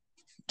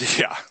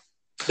 Yeah.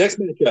 Next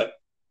matchup.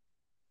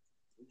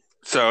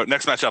 So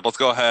next matchup, let's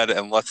go ahead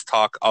and let's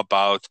talk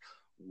about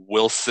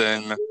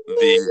Wilson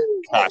v.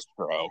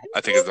 Castro.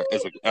 I think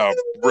is a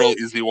real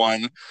easy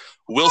one.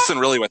 Wilson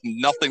really with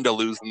nothing to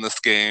lose in this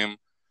game.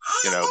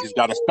 He's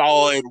got a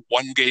solid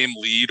 1-game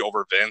lead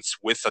over Vince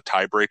with a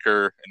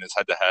tiebreaker in his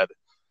head-to-head.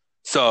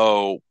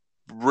 So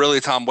really,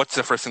 Tom, what's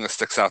the first thing that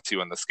sticks out to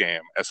you in this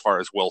game as far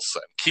as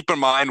Wilson? Keep in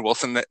mind,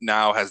 Wilson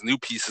now has new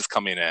pieces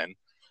coming in.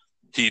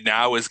 He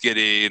now is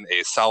getting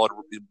a solid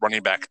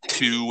running back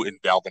 2 in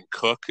Dalvin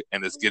Cook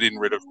and is getting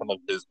rid of some of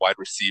his wide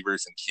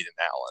receivers in Keenan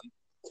Allen.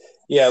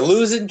 Yeah,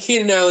 losing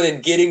Keenan Allen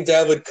and getting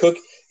Dalvin Cook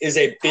is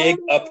a big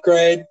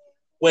upgrade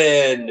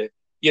when,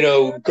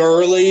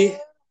 Gurley,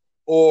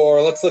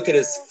 or let's look at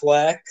his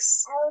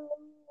flex.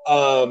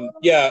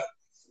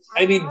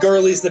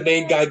 Gurley's the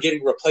main guy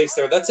getting replaced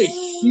there. That's a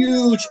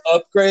huge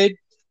upgrade.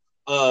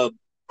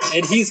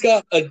 And he's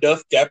got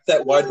enough depth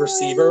at wide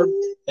receiver,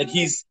 and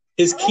his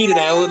Keenan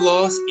Allen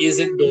loss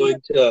isn't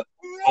going to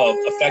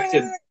affect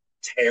him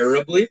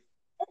terribly.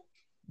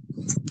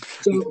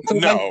 So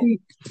no.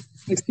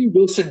 I see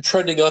Wilson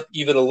trending up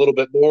even a little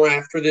bit more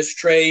after this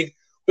trade,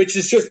 which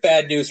is just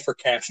bad news for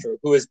Castro,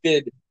 who's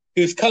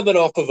coming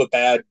off of a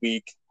bad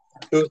week,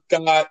 who's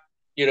got,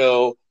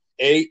 a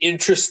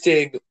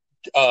interesting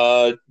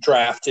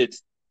drafted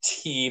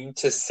team,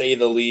 to say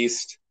the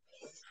least.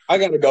 I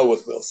got to go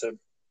with Wilson.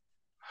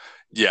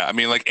 Yeah,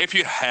 if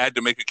you had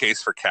to make a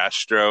case for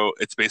Castro,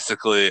 it's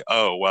basically,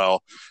 I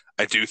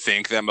do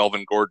think that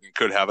Melvin Gordon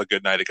could have a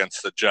good night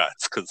against the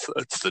Jets because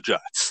it's the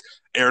Jets.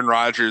 Aaron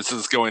Rodgers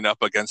is going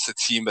up against a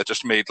team that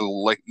just made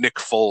Nick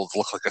Foles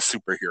look like a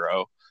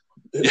superhero.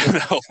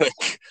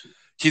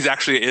 He's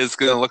actually is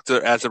going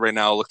to as of right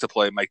now, look to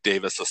play Mike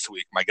Davis this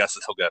week. My guess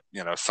is he'll get,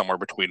 somewhere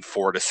between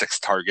 4 to 6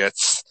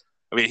 targets.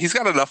 He's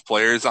got enough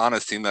players on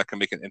his team that can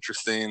make it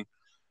interesting.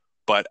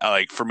 But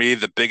for me,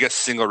 the biggest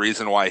single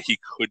reason why he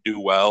could do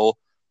well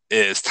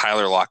is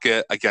Tyler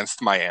Lockett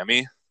against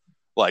Miami.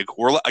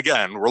 We're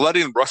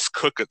letting Russ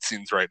cook, it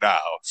seems, right now.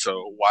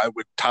 So why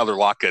would Tyler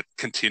Lockett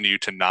continue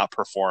to not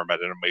perform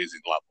at an amazing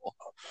level?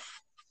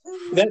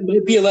 That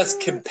might be a less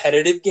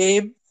competitive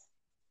game.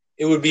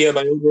 It would be on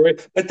my own worry.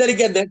 But then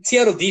again, that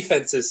Seattle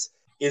defense is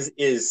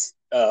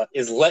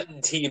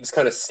letting teams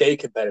kind of stay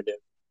competitive.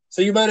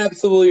 So you might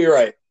absolutely be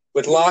right.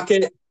 With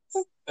Lockett,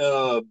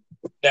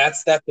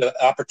 that's the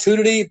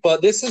opportunity.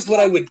 But this is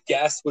what I would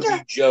guess would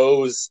be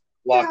Joe's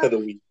lock of the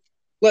week.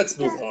 Let's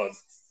move on.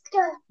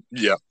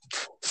 Yeah.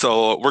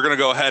 So we're going to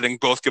go ahead and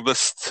both give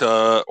this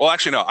to – well,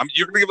 actually, no.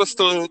 You're going to give this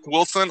to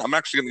Wilson. I'm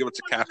actually going to give it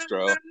to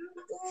Castro.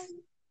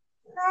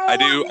 I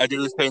do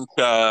think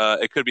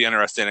it could be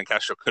interesting and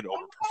Castro could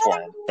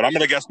overperform. But I'm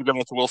going to guess we're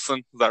giving it to Wilson.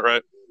 Is that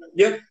right?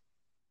 Yep.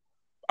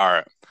 All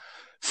right.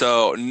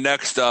 So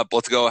next up,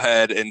 let's go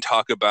ahead and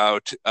talk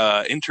about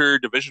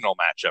interdivisional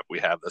matchup we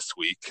have this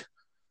week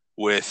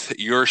with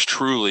yours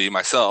truly,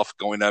 myself,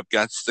 going up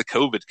against the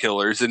COVID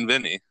killers and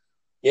Vinny.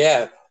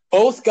 Yeah.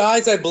 Both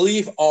guys, I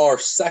believe, are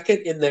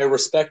second in their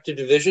respective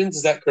divisions.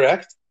 Is that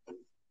correct?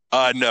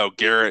 No,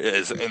 Garrett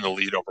is in the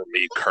lead over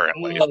me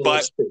currently. Oh,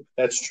 but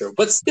that's true.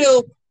 But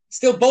still,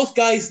 both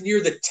guys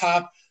near the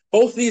top.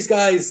 Both of these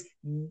guys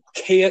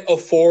can't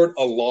afford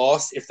a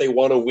loss if they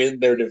want to win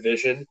their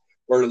division,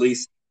 or at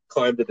least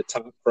climb to the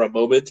top for a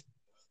moment.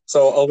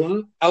 So a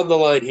lot out the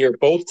line here.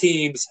 Both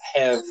teams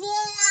have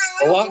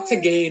a lot to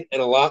gain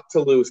and a lot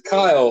to lose.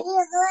 Kyle,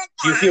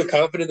 do you feel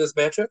confident in this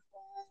matchup?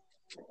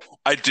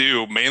 I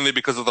do, mainly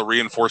because of the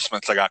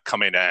reinforcements I got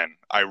coming in.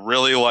 I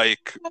really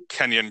like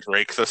Kenyon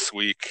Drake this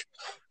week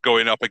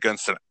going up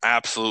against an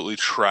absolutely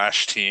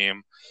trash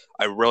team.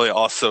 I really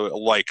also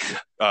like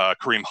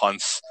Kareem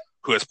Hunt's,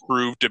 who has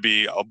proved to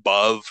be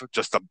above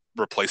just a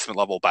replacement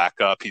level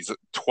backup. He's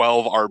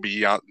 12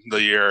 RB on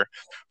the year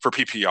for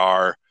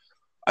PPR.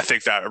 I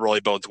think that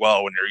really bodes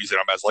well when you're using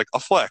him as a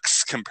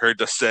flex compared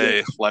to,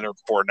 say, Leonard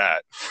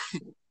Fournette.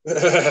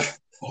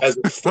 as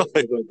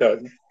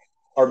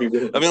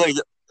RB.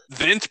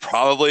 Vince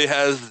probably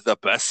has the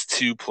best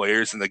 2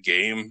 players in the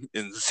game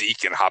in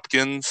Zeke and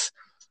Hopkins,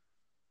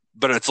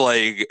 but it's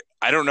I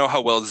don't know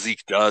how well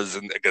Zeke does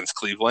against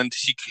Cleveland.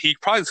 He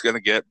probably is going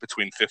to get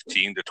between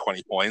 15 to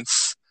 20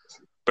 points,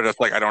 but it's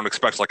I don't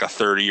expect a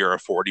 30 or a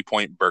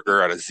 40-point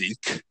burger out of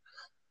Zeke.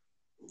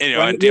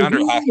 And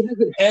DeAndre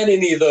hasn't had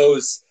any of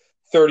those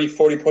 30,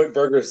 40-point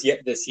burgers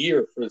yet this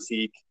year for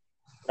Zeke.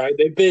 Right?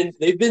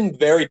 They've been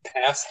very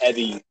pass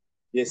heavy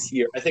this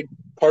year. I think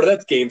part of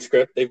that's game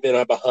script. They've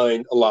been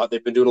behind a lot.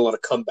 They've been doing a lot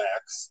of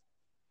comebacks.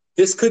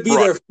 This could be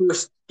their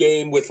first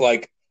game with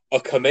a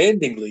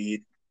commanding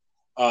lead.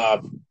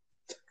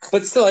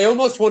 But still, I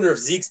almost wonder if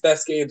Zeke's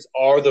best games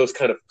are those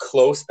kind of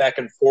close back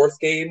and forth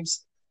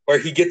games where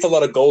he gets a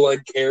lot of goal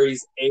line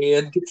carries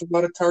and gets a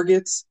lot of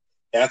targets.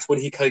 That's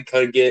when he can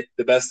kind of get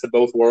the best of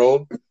both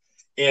worlds.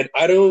 And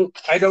I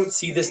don't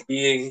see this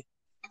being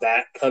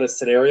that kind of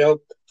scenario.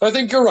 So I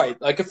think you're right.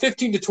 A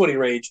 15 to 20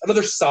 range,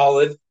 another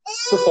solid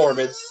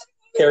performance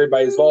carried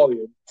by his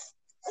volume.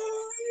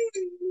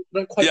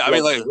 Not quite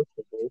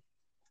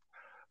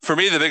for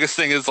me, the biggest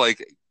thing is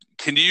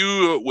can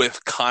you,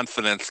 with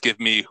confidence, give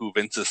me who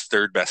Vince's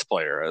third best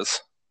player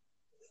is?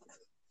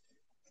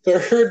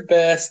 Third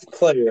best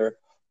player.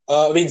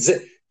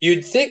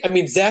 You'd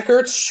think. Zach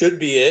Ertz should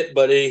be it,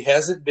 but he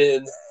hasn't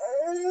been.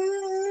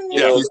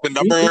 He's been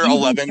number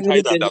 11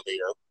 tight end of the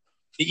year.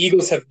 The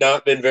Eagles have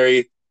not been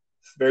very,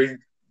 very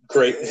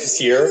great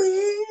this year.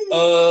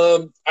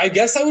 I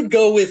guess I would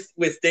go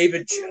with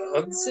David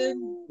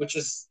Johnson, which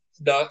is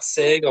not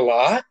saying a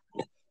lot.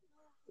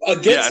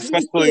 Against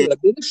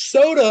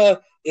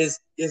Minnesota is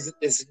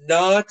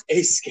not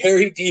a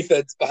scary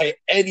defense by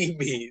any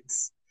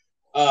means.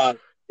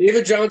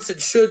 David Johnson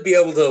should be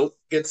able to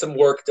get some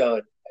work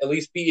done, at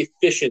least be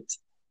efficient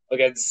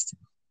against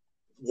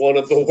one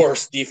of the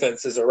worst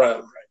defenses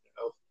around right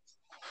now.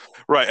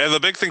 Right, and the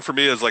big thing for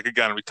me is, like,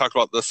 again, we talked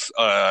about this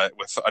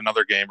with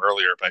another game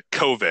earlier, but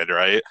COVID,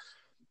 right?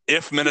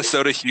 If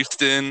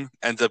Minnesota-Houston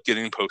ends up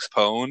getting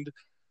postponed,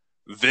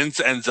 Vince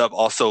ends up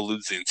also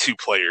losing two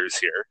players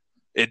here,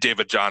 in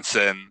David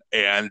Johnson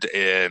and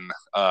in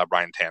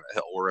Ryan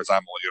Tannehill, whereas I'm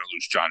only going to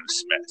lose John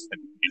Smith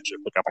and need to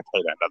pick up a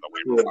tight end on the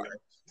waiver wire.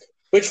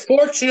 Which,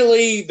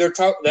 fortunately, that's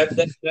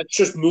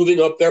just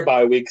moving up their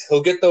bye weeks.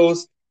 He'll get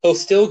those. He'll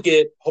still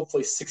get,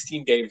 hopefully,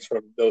 16 games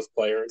from those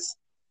players.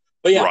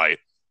 But yeah, right.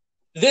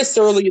 This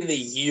early in the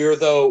year,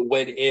 though,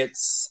 when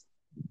Vince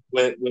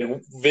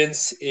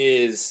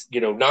is,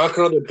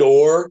 knocking on the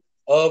door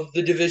of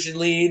the division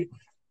lead,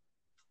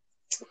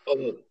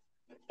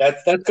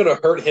 that's going to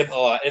hurt him a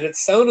lot. And it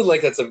sounded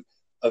like that's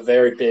a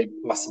very big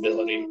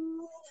possibility.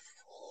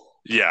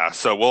 Yeah,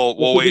 so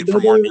we'll wait for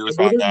more news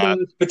on that.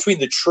 Between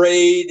the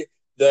trade,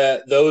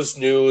 those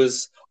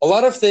news, a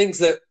lot of things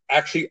that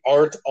actually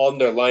aren't on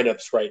their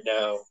lineups right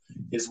now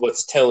is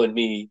what's telling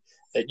me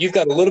that you've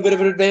got a little bit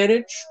of an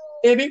advantage,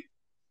 maybe.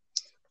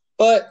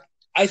 But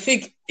I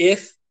think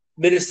if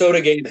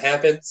Minnesota game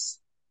happens,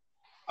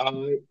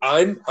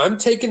 I'm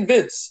taking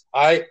Vince.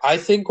 I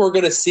think we're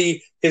going to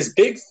see his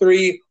big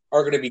three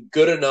are going to be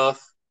good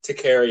enough to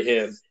carry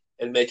him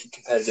and make it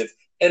competitive.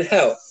 And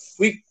hell,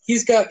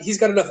 he's got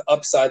enough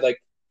upside.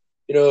 Like,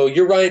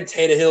 your Ryan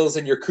Tannehills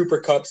and your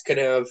Cooper Kupps can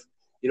have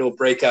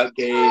breakout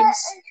games.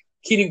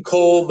 Keaton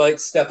Cole might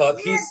step up.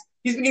 He's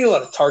been getting a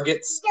lot of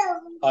targets.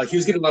 He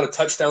was getting a lot of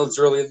touchdowns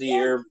early in the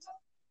year.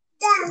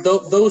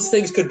 Those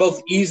things could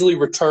both easily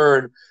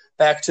return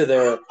back to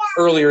their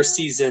earlier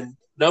season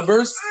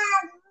numbers.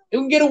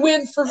 And we can get a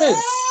win for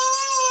Vince.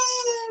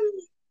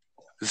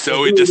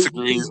 Zoe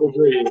disagrees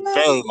very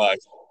much.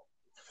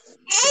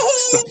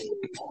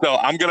 So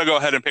I'm going to go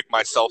ahead and pick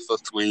myself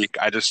this week.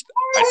 I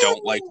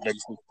don't like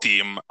Vince's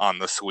team on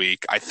this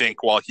week. I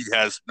think while he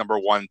has number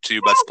 1,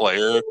 2 best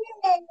player,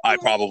 I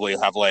probably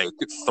have like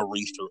 3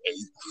 through 8.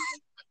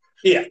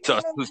 Yeah. So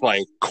it's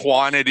like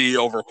quantity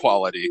over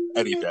quality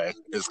any day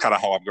is kind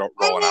of how I'm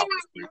rolling out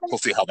this week. We'll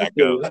see how that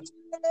goes.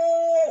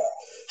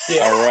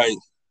 Yeah. All right.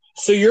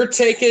 So you're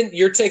taking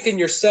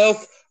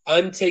yourself.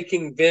 I'm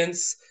taking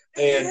Vince,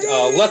 and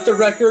let the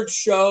record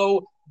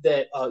show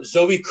that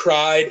Zoe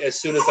cried as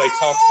soon as I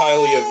talked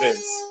highly of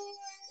Vince.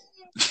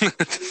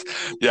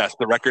 Yes,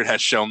 the record has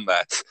shown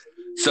that.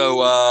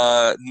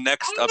 So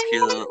next up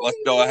here, let's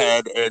go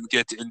ahead and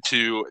get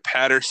into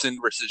Patterson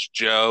versus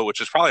Joe,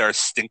 which is probably our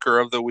stinker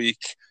of the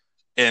week,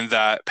 in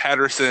that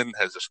Patterson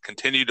has just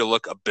continued to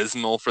look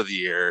abysmal for the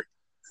year.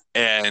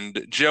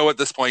 And Joe, at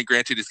this point,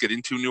 granted, is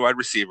getting 2 new wide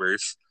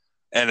receivers.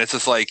 And it's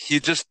just like he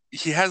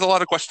has a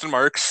lot of question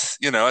marks.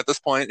 At this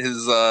point,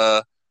 his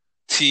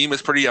team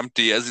is pretty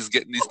empty as he's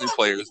getting these new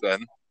players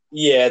in.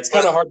 Yeah, it's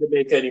kind of hard to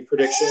make any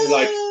prediction.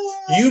 Like,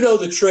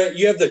 the trade,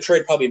 you have the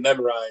trade probably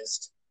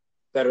memorized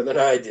better than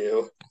I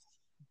do.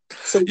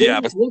 So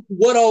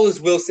what all is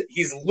Wilson?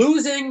 He's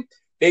losing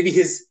maybe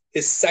his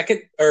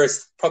second or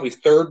his probably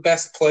third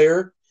best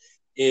player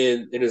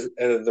in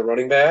the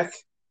running back.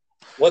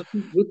 What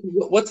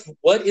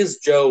is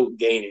Joe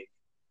gaining?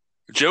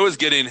 Joe is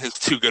getting his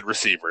 2 good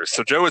receivers.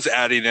 So Joe is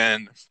adding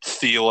in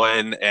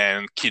Thielen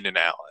and Keenan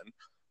Allen,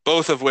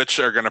 both of which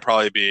are going to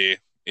probably be,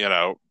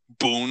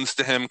 boons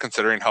to him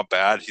considering how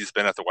bad he's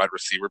been at the wide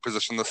receiver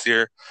position this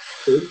year.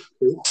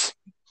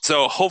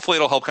 So hopefully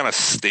it'll help kind of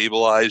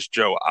stabilize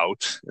Joe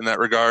out in that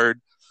regard.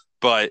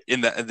 But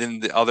then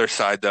the other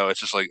side, though,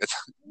 it's just like it's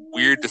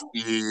weird to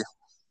see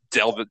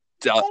Dalvin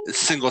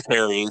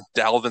Singletary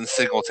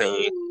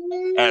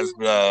as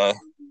the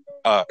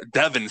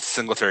Devin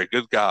Singletary,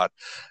 good God,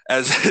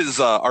 as his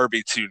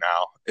RB2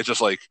 now. It's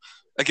just like,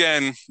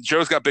 again,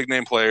 Joe's got big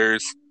name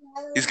players.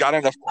 He's got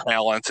enough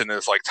talent in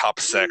his top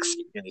 6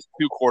 in his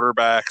 2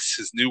 quarterbacks,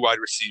 his new wide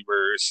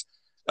receivers,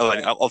 and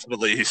then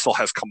ultimately he still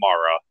has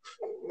Kamara.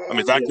 I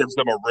mean, that gives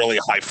them a really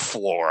high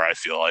floor, I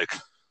feel like.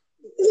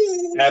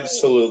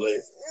 Absolutely.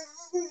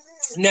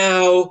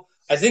 Now,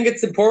 I think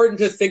it's important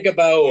to think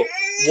about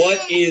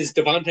what is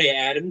Devontae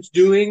Adams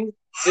doing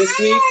this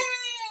week,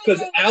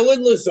 because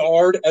Alan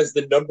Lazard as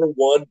the number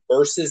 1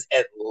 versus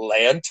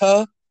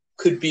Atlanta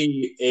could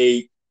be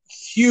a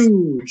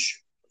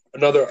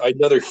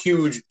another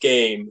huge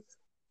game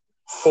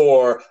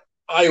for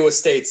Iowa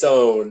State's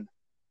own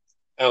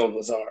Alan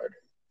Lazard.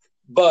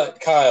 But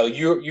Kyle,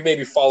 you may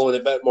be following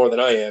it more than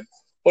I am.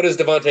 What is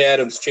Devontae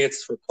Adams'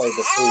 chances for play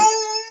this week?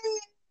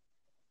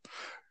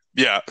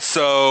 Yeah,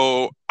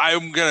 so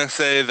I'm gonna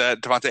say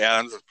that Devontae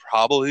Adams is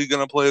probably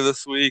gonna play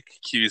this week.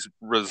 He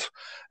was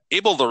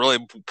able to really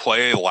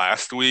play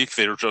last week.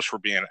 They just were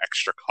being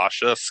extra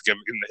cautious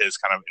given his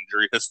kind of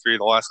injury history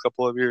the last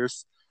couple of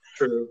years.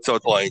 True. So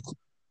it's like,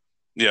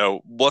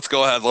 let's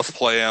go ahead, let's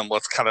play him,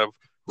 let's kind of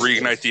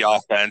reignite the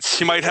offense.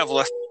 He might have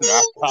less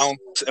snap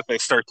counts if they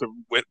start to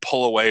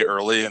pull away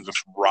early and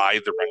just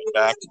ride the running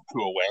back to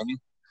a win.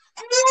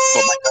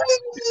 But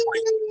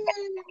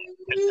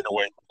in a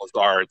way,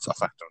 Lazard's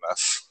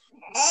effectiveness.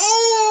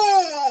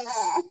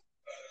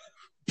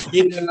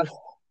 Yeah,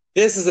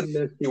 this is a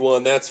messy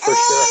one, that's for sure.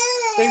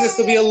 I think this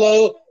will be a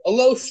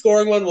low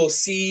scoring one. We'll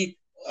see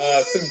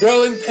some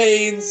growing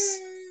pains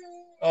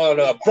on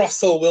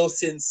Russell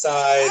Wilson's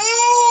side.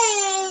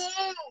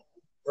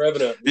 We're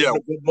having a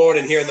good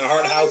morning here in the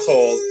Hart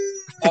household.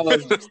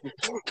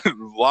 A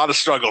lot of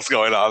struggles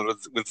going on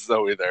with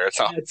Zoe there. It's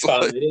fine.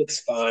 It's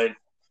fine.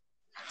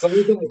 As long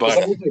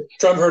as we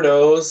strum her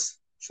nose,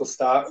 she'll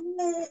stop.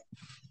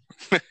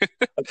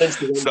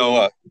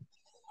 So,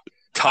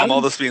 Tom,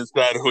 all this being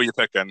said, who are you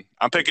picking?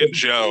 I'm picking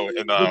Joe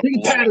in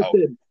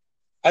Patterson.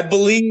 I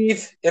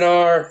believe in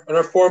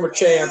our former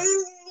champ.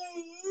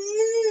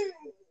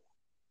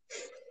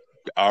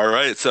 All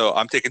right, so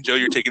I'm taking Joe.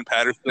 You're taking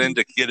Patterson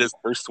to get his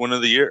first win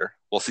of the year.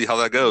 We'll see how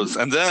that goes.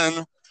 And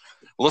then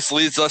this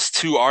leads us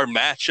to our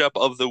matchup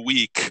of the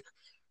week,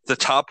 the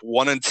top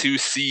 1 and 2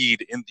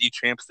 seed in the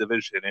Champs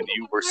Division, and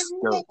you were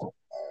scared.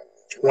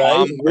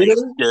 Right? Are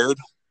you scared?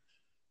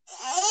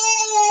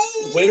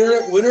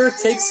 Winner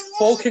takes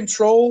full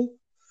control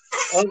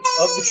of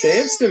the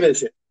Champs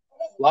Division.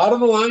 A lot on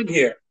the line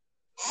here.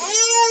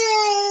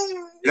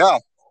 Yeah.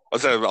 I'd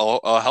say a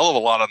hell of a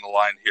lot on the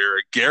line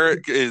here.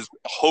 Garrett is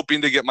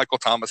hoping to get Michael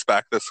Thomas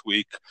back this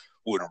week.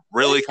 Would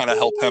really kind of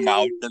help him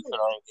out. He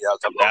has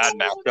a bad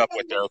matchup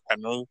with Derrick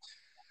Henry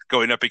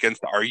going up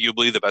against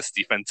arguably the best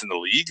defense in the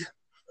league.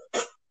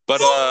 But,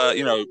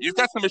 you've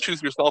got some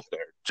issues yourself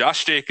there.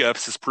 Josh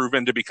Jacobs has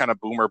proven to be kind of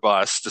boom or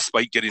bust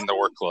despite getting the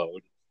workload.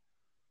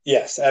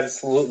 Yes,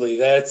 absolutely.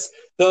 That's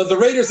the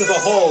Raiders as a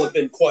whole have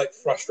been quite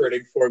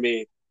frustrating for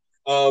me.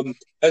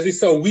 As we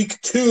saw,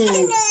 week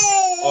 2,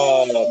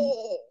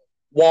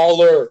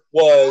 Waller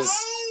was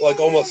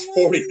like almost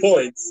 40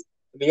 points.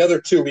 In the other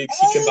 2 weeks,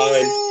 he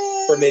combined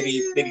for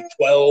maybe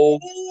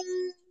 12.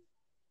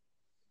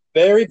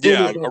 Very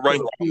good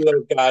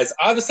guys.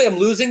 Obviously, I'm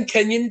losing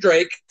Kenyon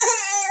Drake,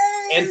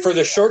 and for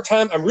the short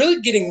time, I'm really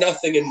getting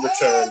nothing in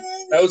return.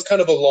 That was kind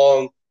of a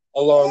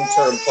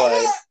long-term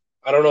play.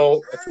 I don't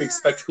know if we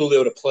expect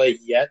Julio to play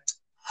yet.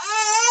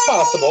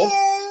 Possible.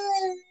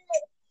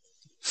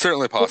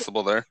 Certainly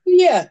possible there.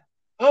 Yeah.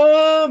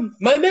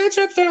 My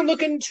matchups aren't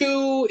looking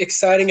too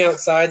exciting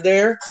outside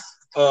there.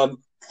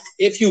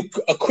 If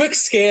a quick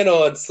scan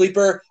on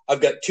Sleeper, I've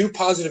got 2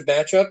 positive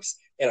matchups,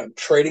 and I'm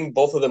trading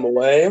both of them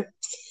away.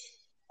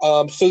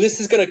 So this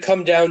is going to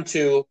come down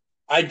to,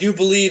 I do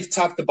believe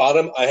top to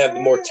bottom, I have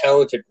the more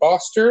talented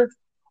roster.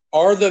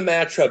 Are the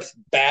matchups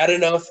bad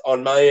enough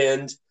on my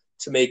end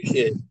to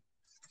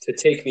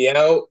take me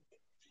out?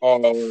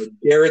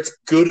 Garrett's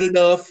good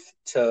enough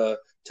to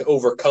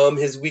overcome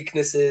his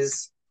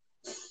weaknesses?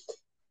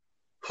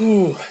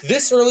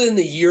 This early in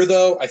the year,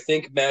 though, I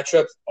think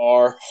matchups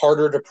are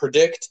harder to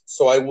predict,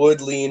 so I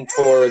would lean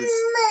towards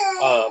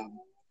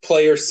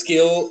player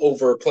skill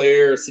over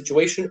player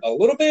situation a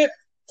little bit.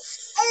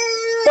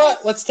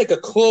 But let's take a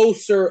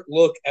closer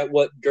look at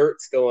what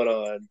Gert's going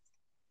on.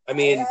 I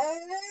mean,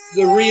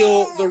 the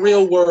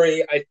real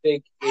worry, I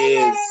think,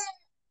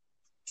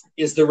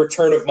 is the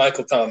return of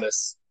Michael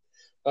Thomas.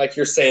 Like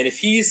you're saying, if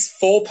he's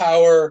full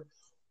power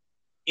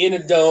in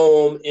a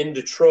dome in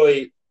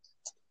Detroit,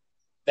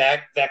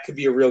 that could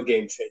be a real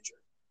game changer.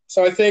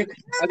 So I think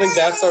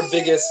that's our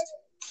biggest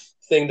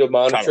thing to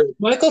monitor. If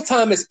Michael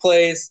Thomas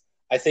plays,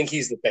 I think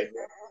he's the favorite.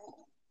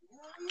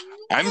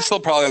 I'm still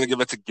probably going to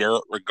give it to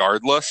Garrett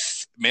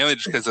regardless, mainly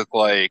just because it's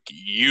like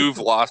you've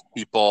lost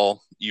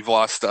people. You've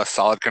lost a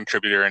solid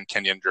contributor in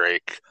Kenyon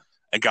Drake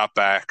and got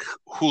back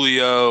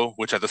Julio,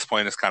 which at this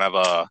point is kind of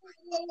a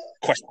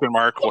question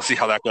mark. We'll see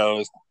how that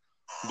goes.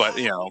 But,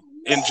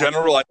 in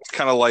general, I just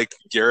kind of like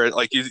Garrett,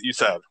 like you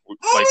said,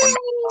 like when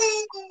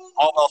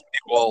all else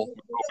equal,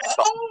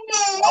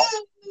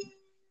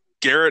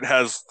 Garrett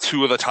has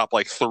 2 of the top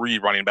 3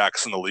 running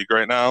backs in the league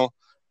right now,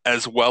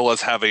 as well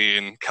as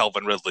having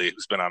Calvin Ridley,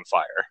 who's been on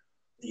fire.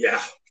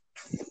 Yeah.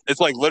 It's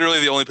like literally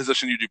the only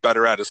position you do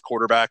better at is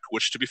quarterback,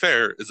 which, to be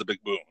fair, is a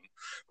big boon.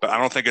 But I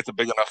don't think it's a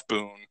big enough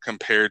boon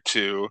compared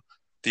to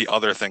the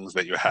other things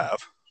that you have.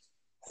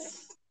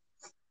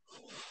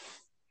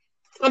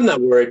 I'm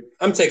not worried.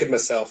 I'm taking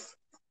myself.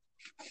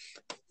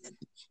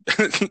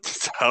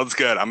 Sounds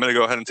good. I'm going to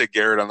go ahead and take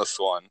Garrett on this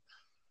one.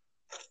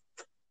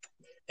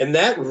 And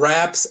that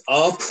wraps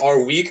up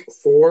our week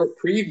 4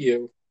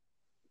 preview.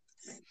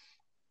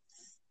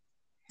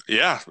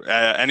 Yeah.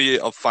 Any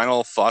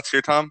final thoughts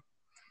here, Tom?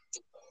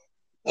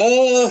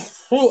 A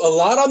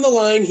lot on the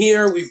line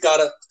here. We've got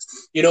an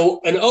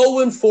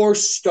 0-4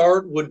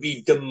 start would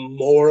be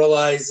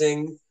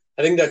demoralizing.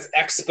 I think that's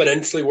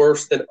exponentially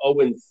worse than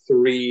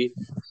 0-3.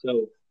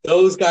 So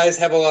those guys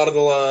have a lot on the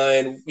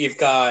line. We've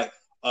got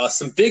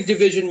some big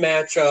division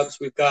matchups.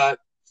 We've got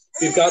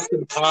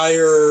some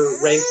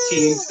higher ranked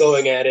teams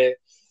going at it.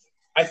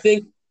 I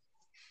think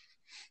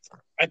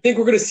we're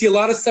going to see a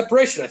lot of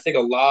separation. I think a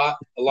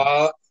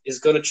lot is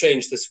going to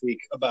change this week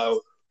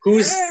about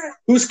who's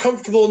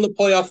comfortable in the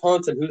playoff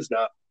hunt and who's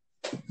not.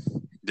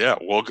 Yeah,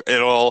 well,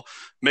 it'll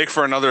make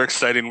for another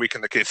exciting week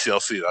in the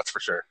KCLC, that's for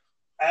sure.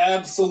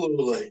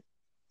 Absolutely.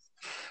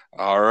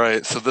 All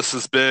right, so this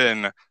has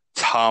been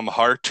Tom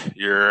Hart,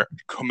 your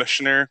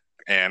commissioner,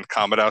 and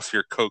Commodus,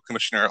 your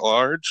co-commissioner at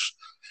large.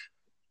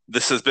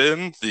 This has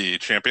been the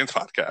Champions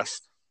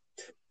Podcast.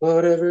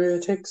 Whatever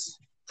it takes.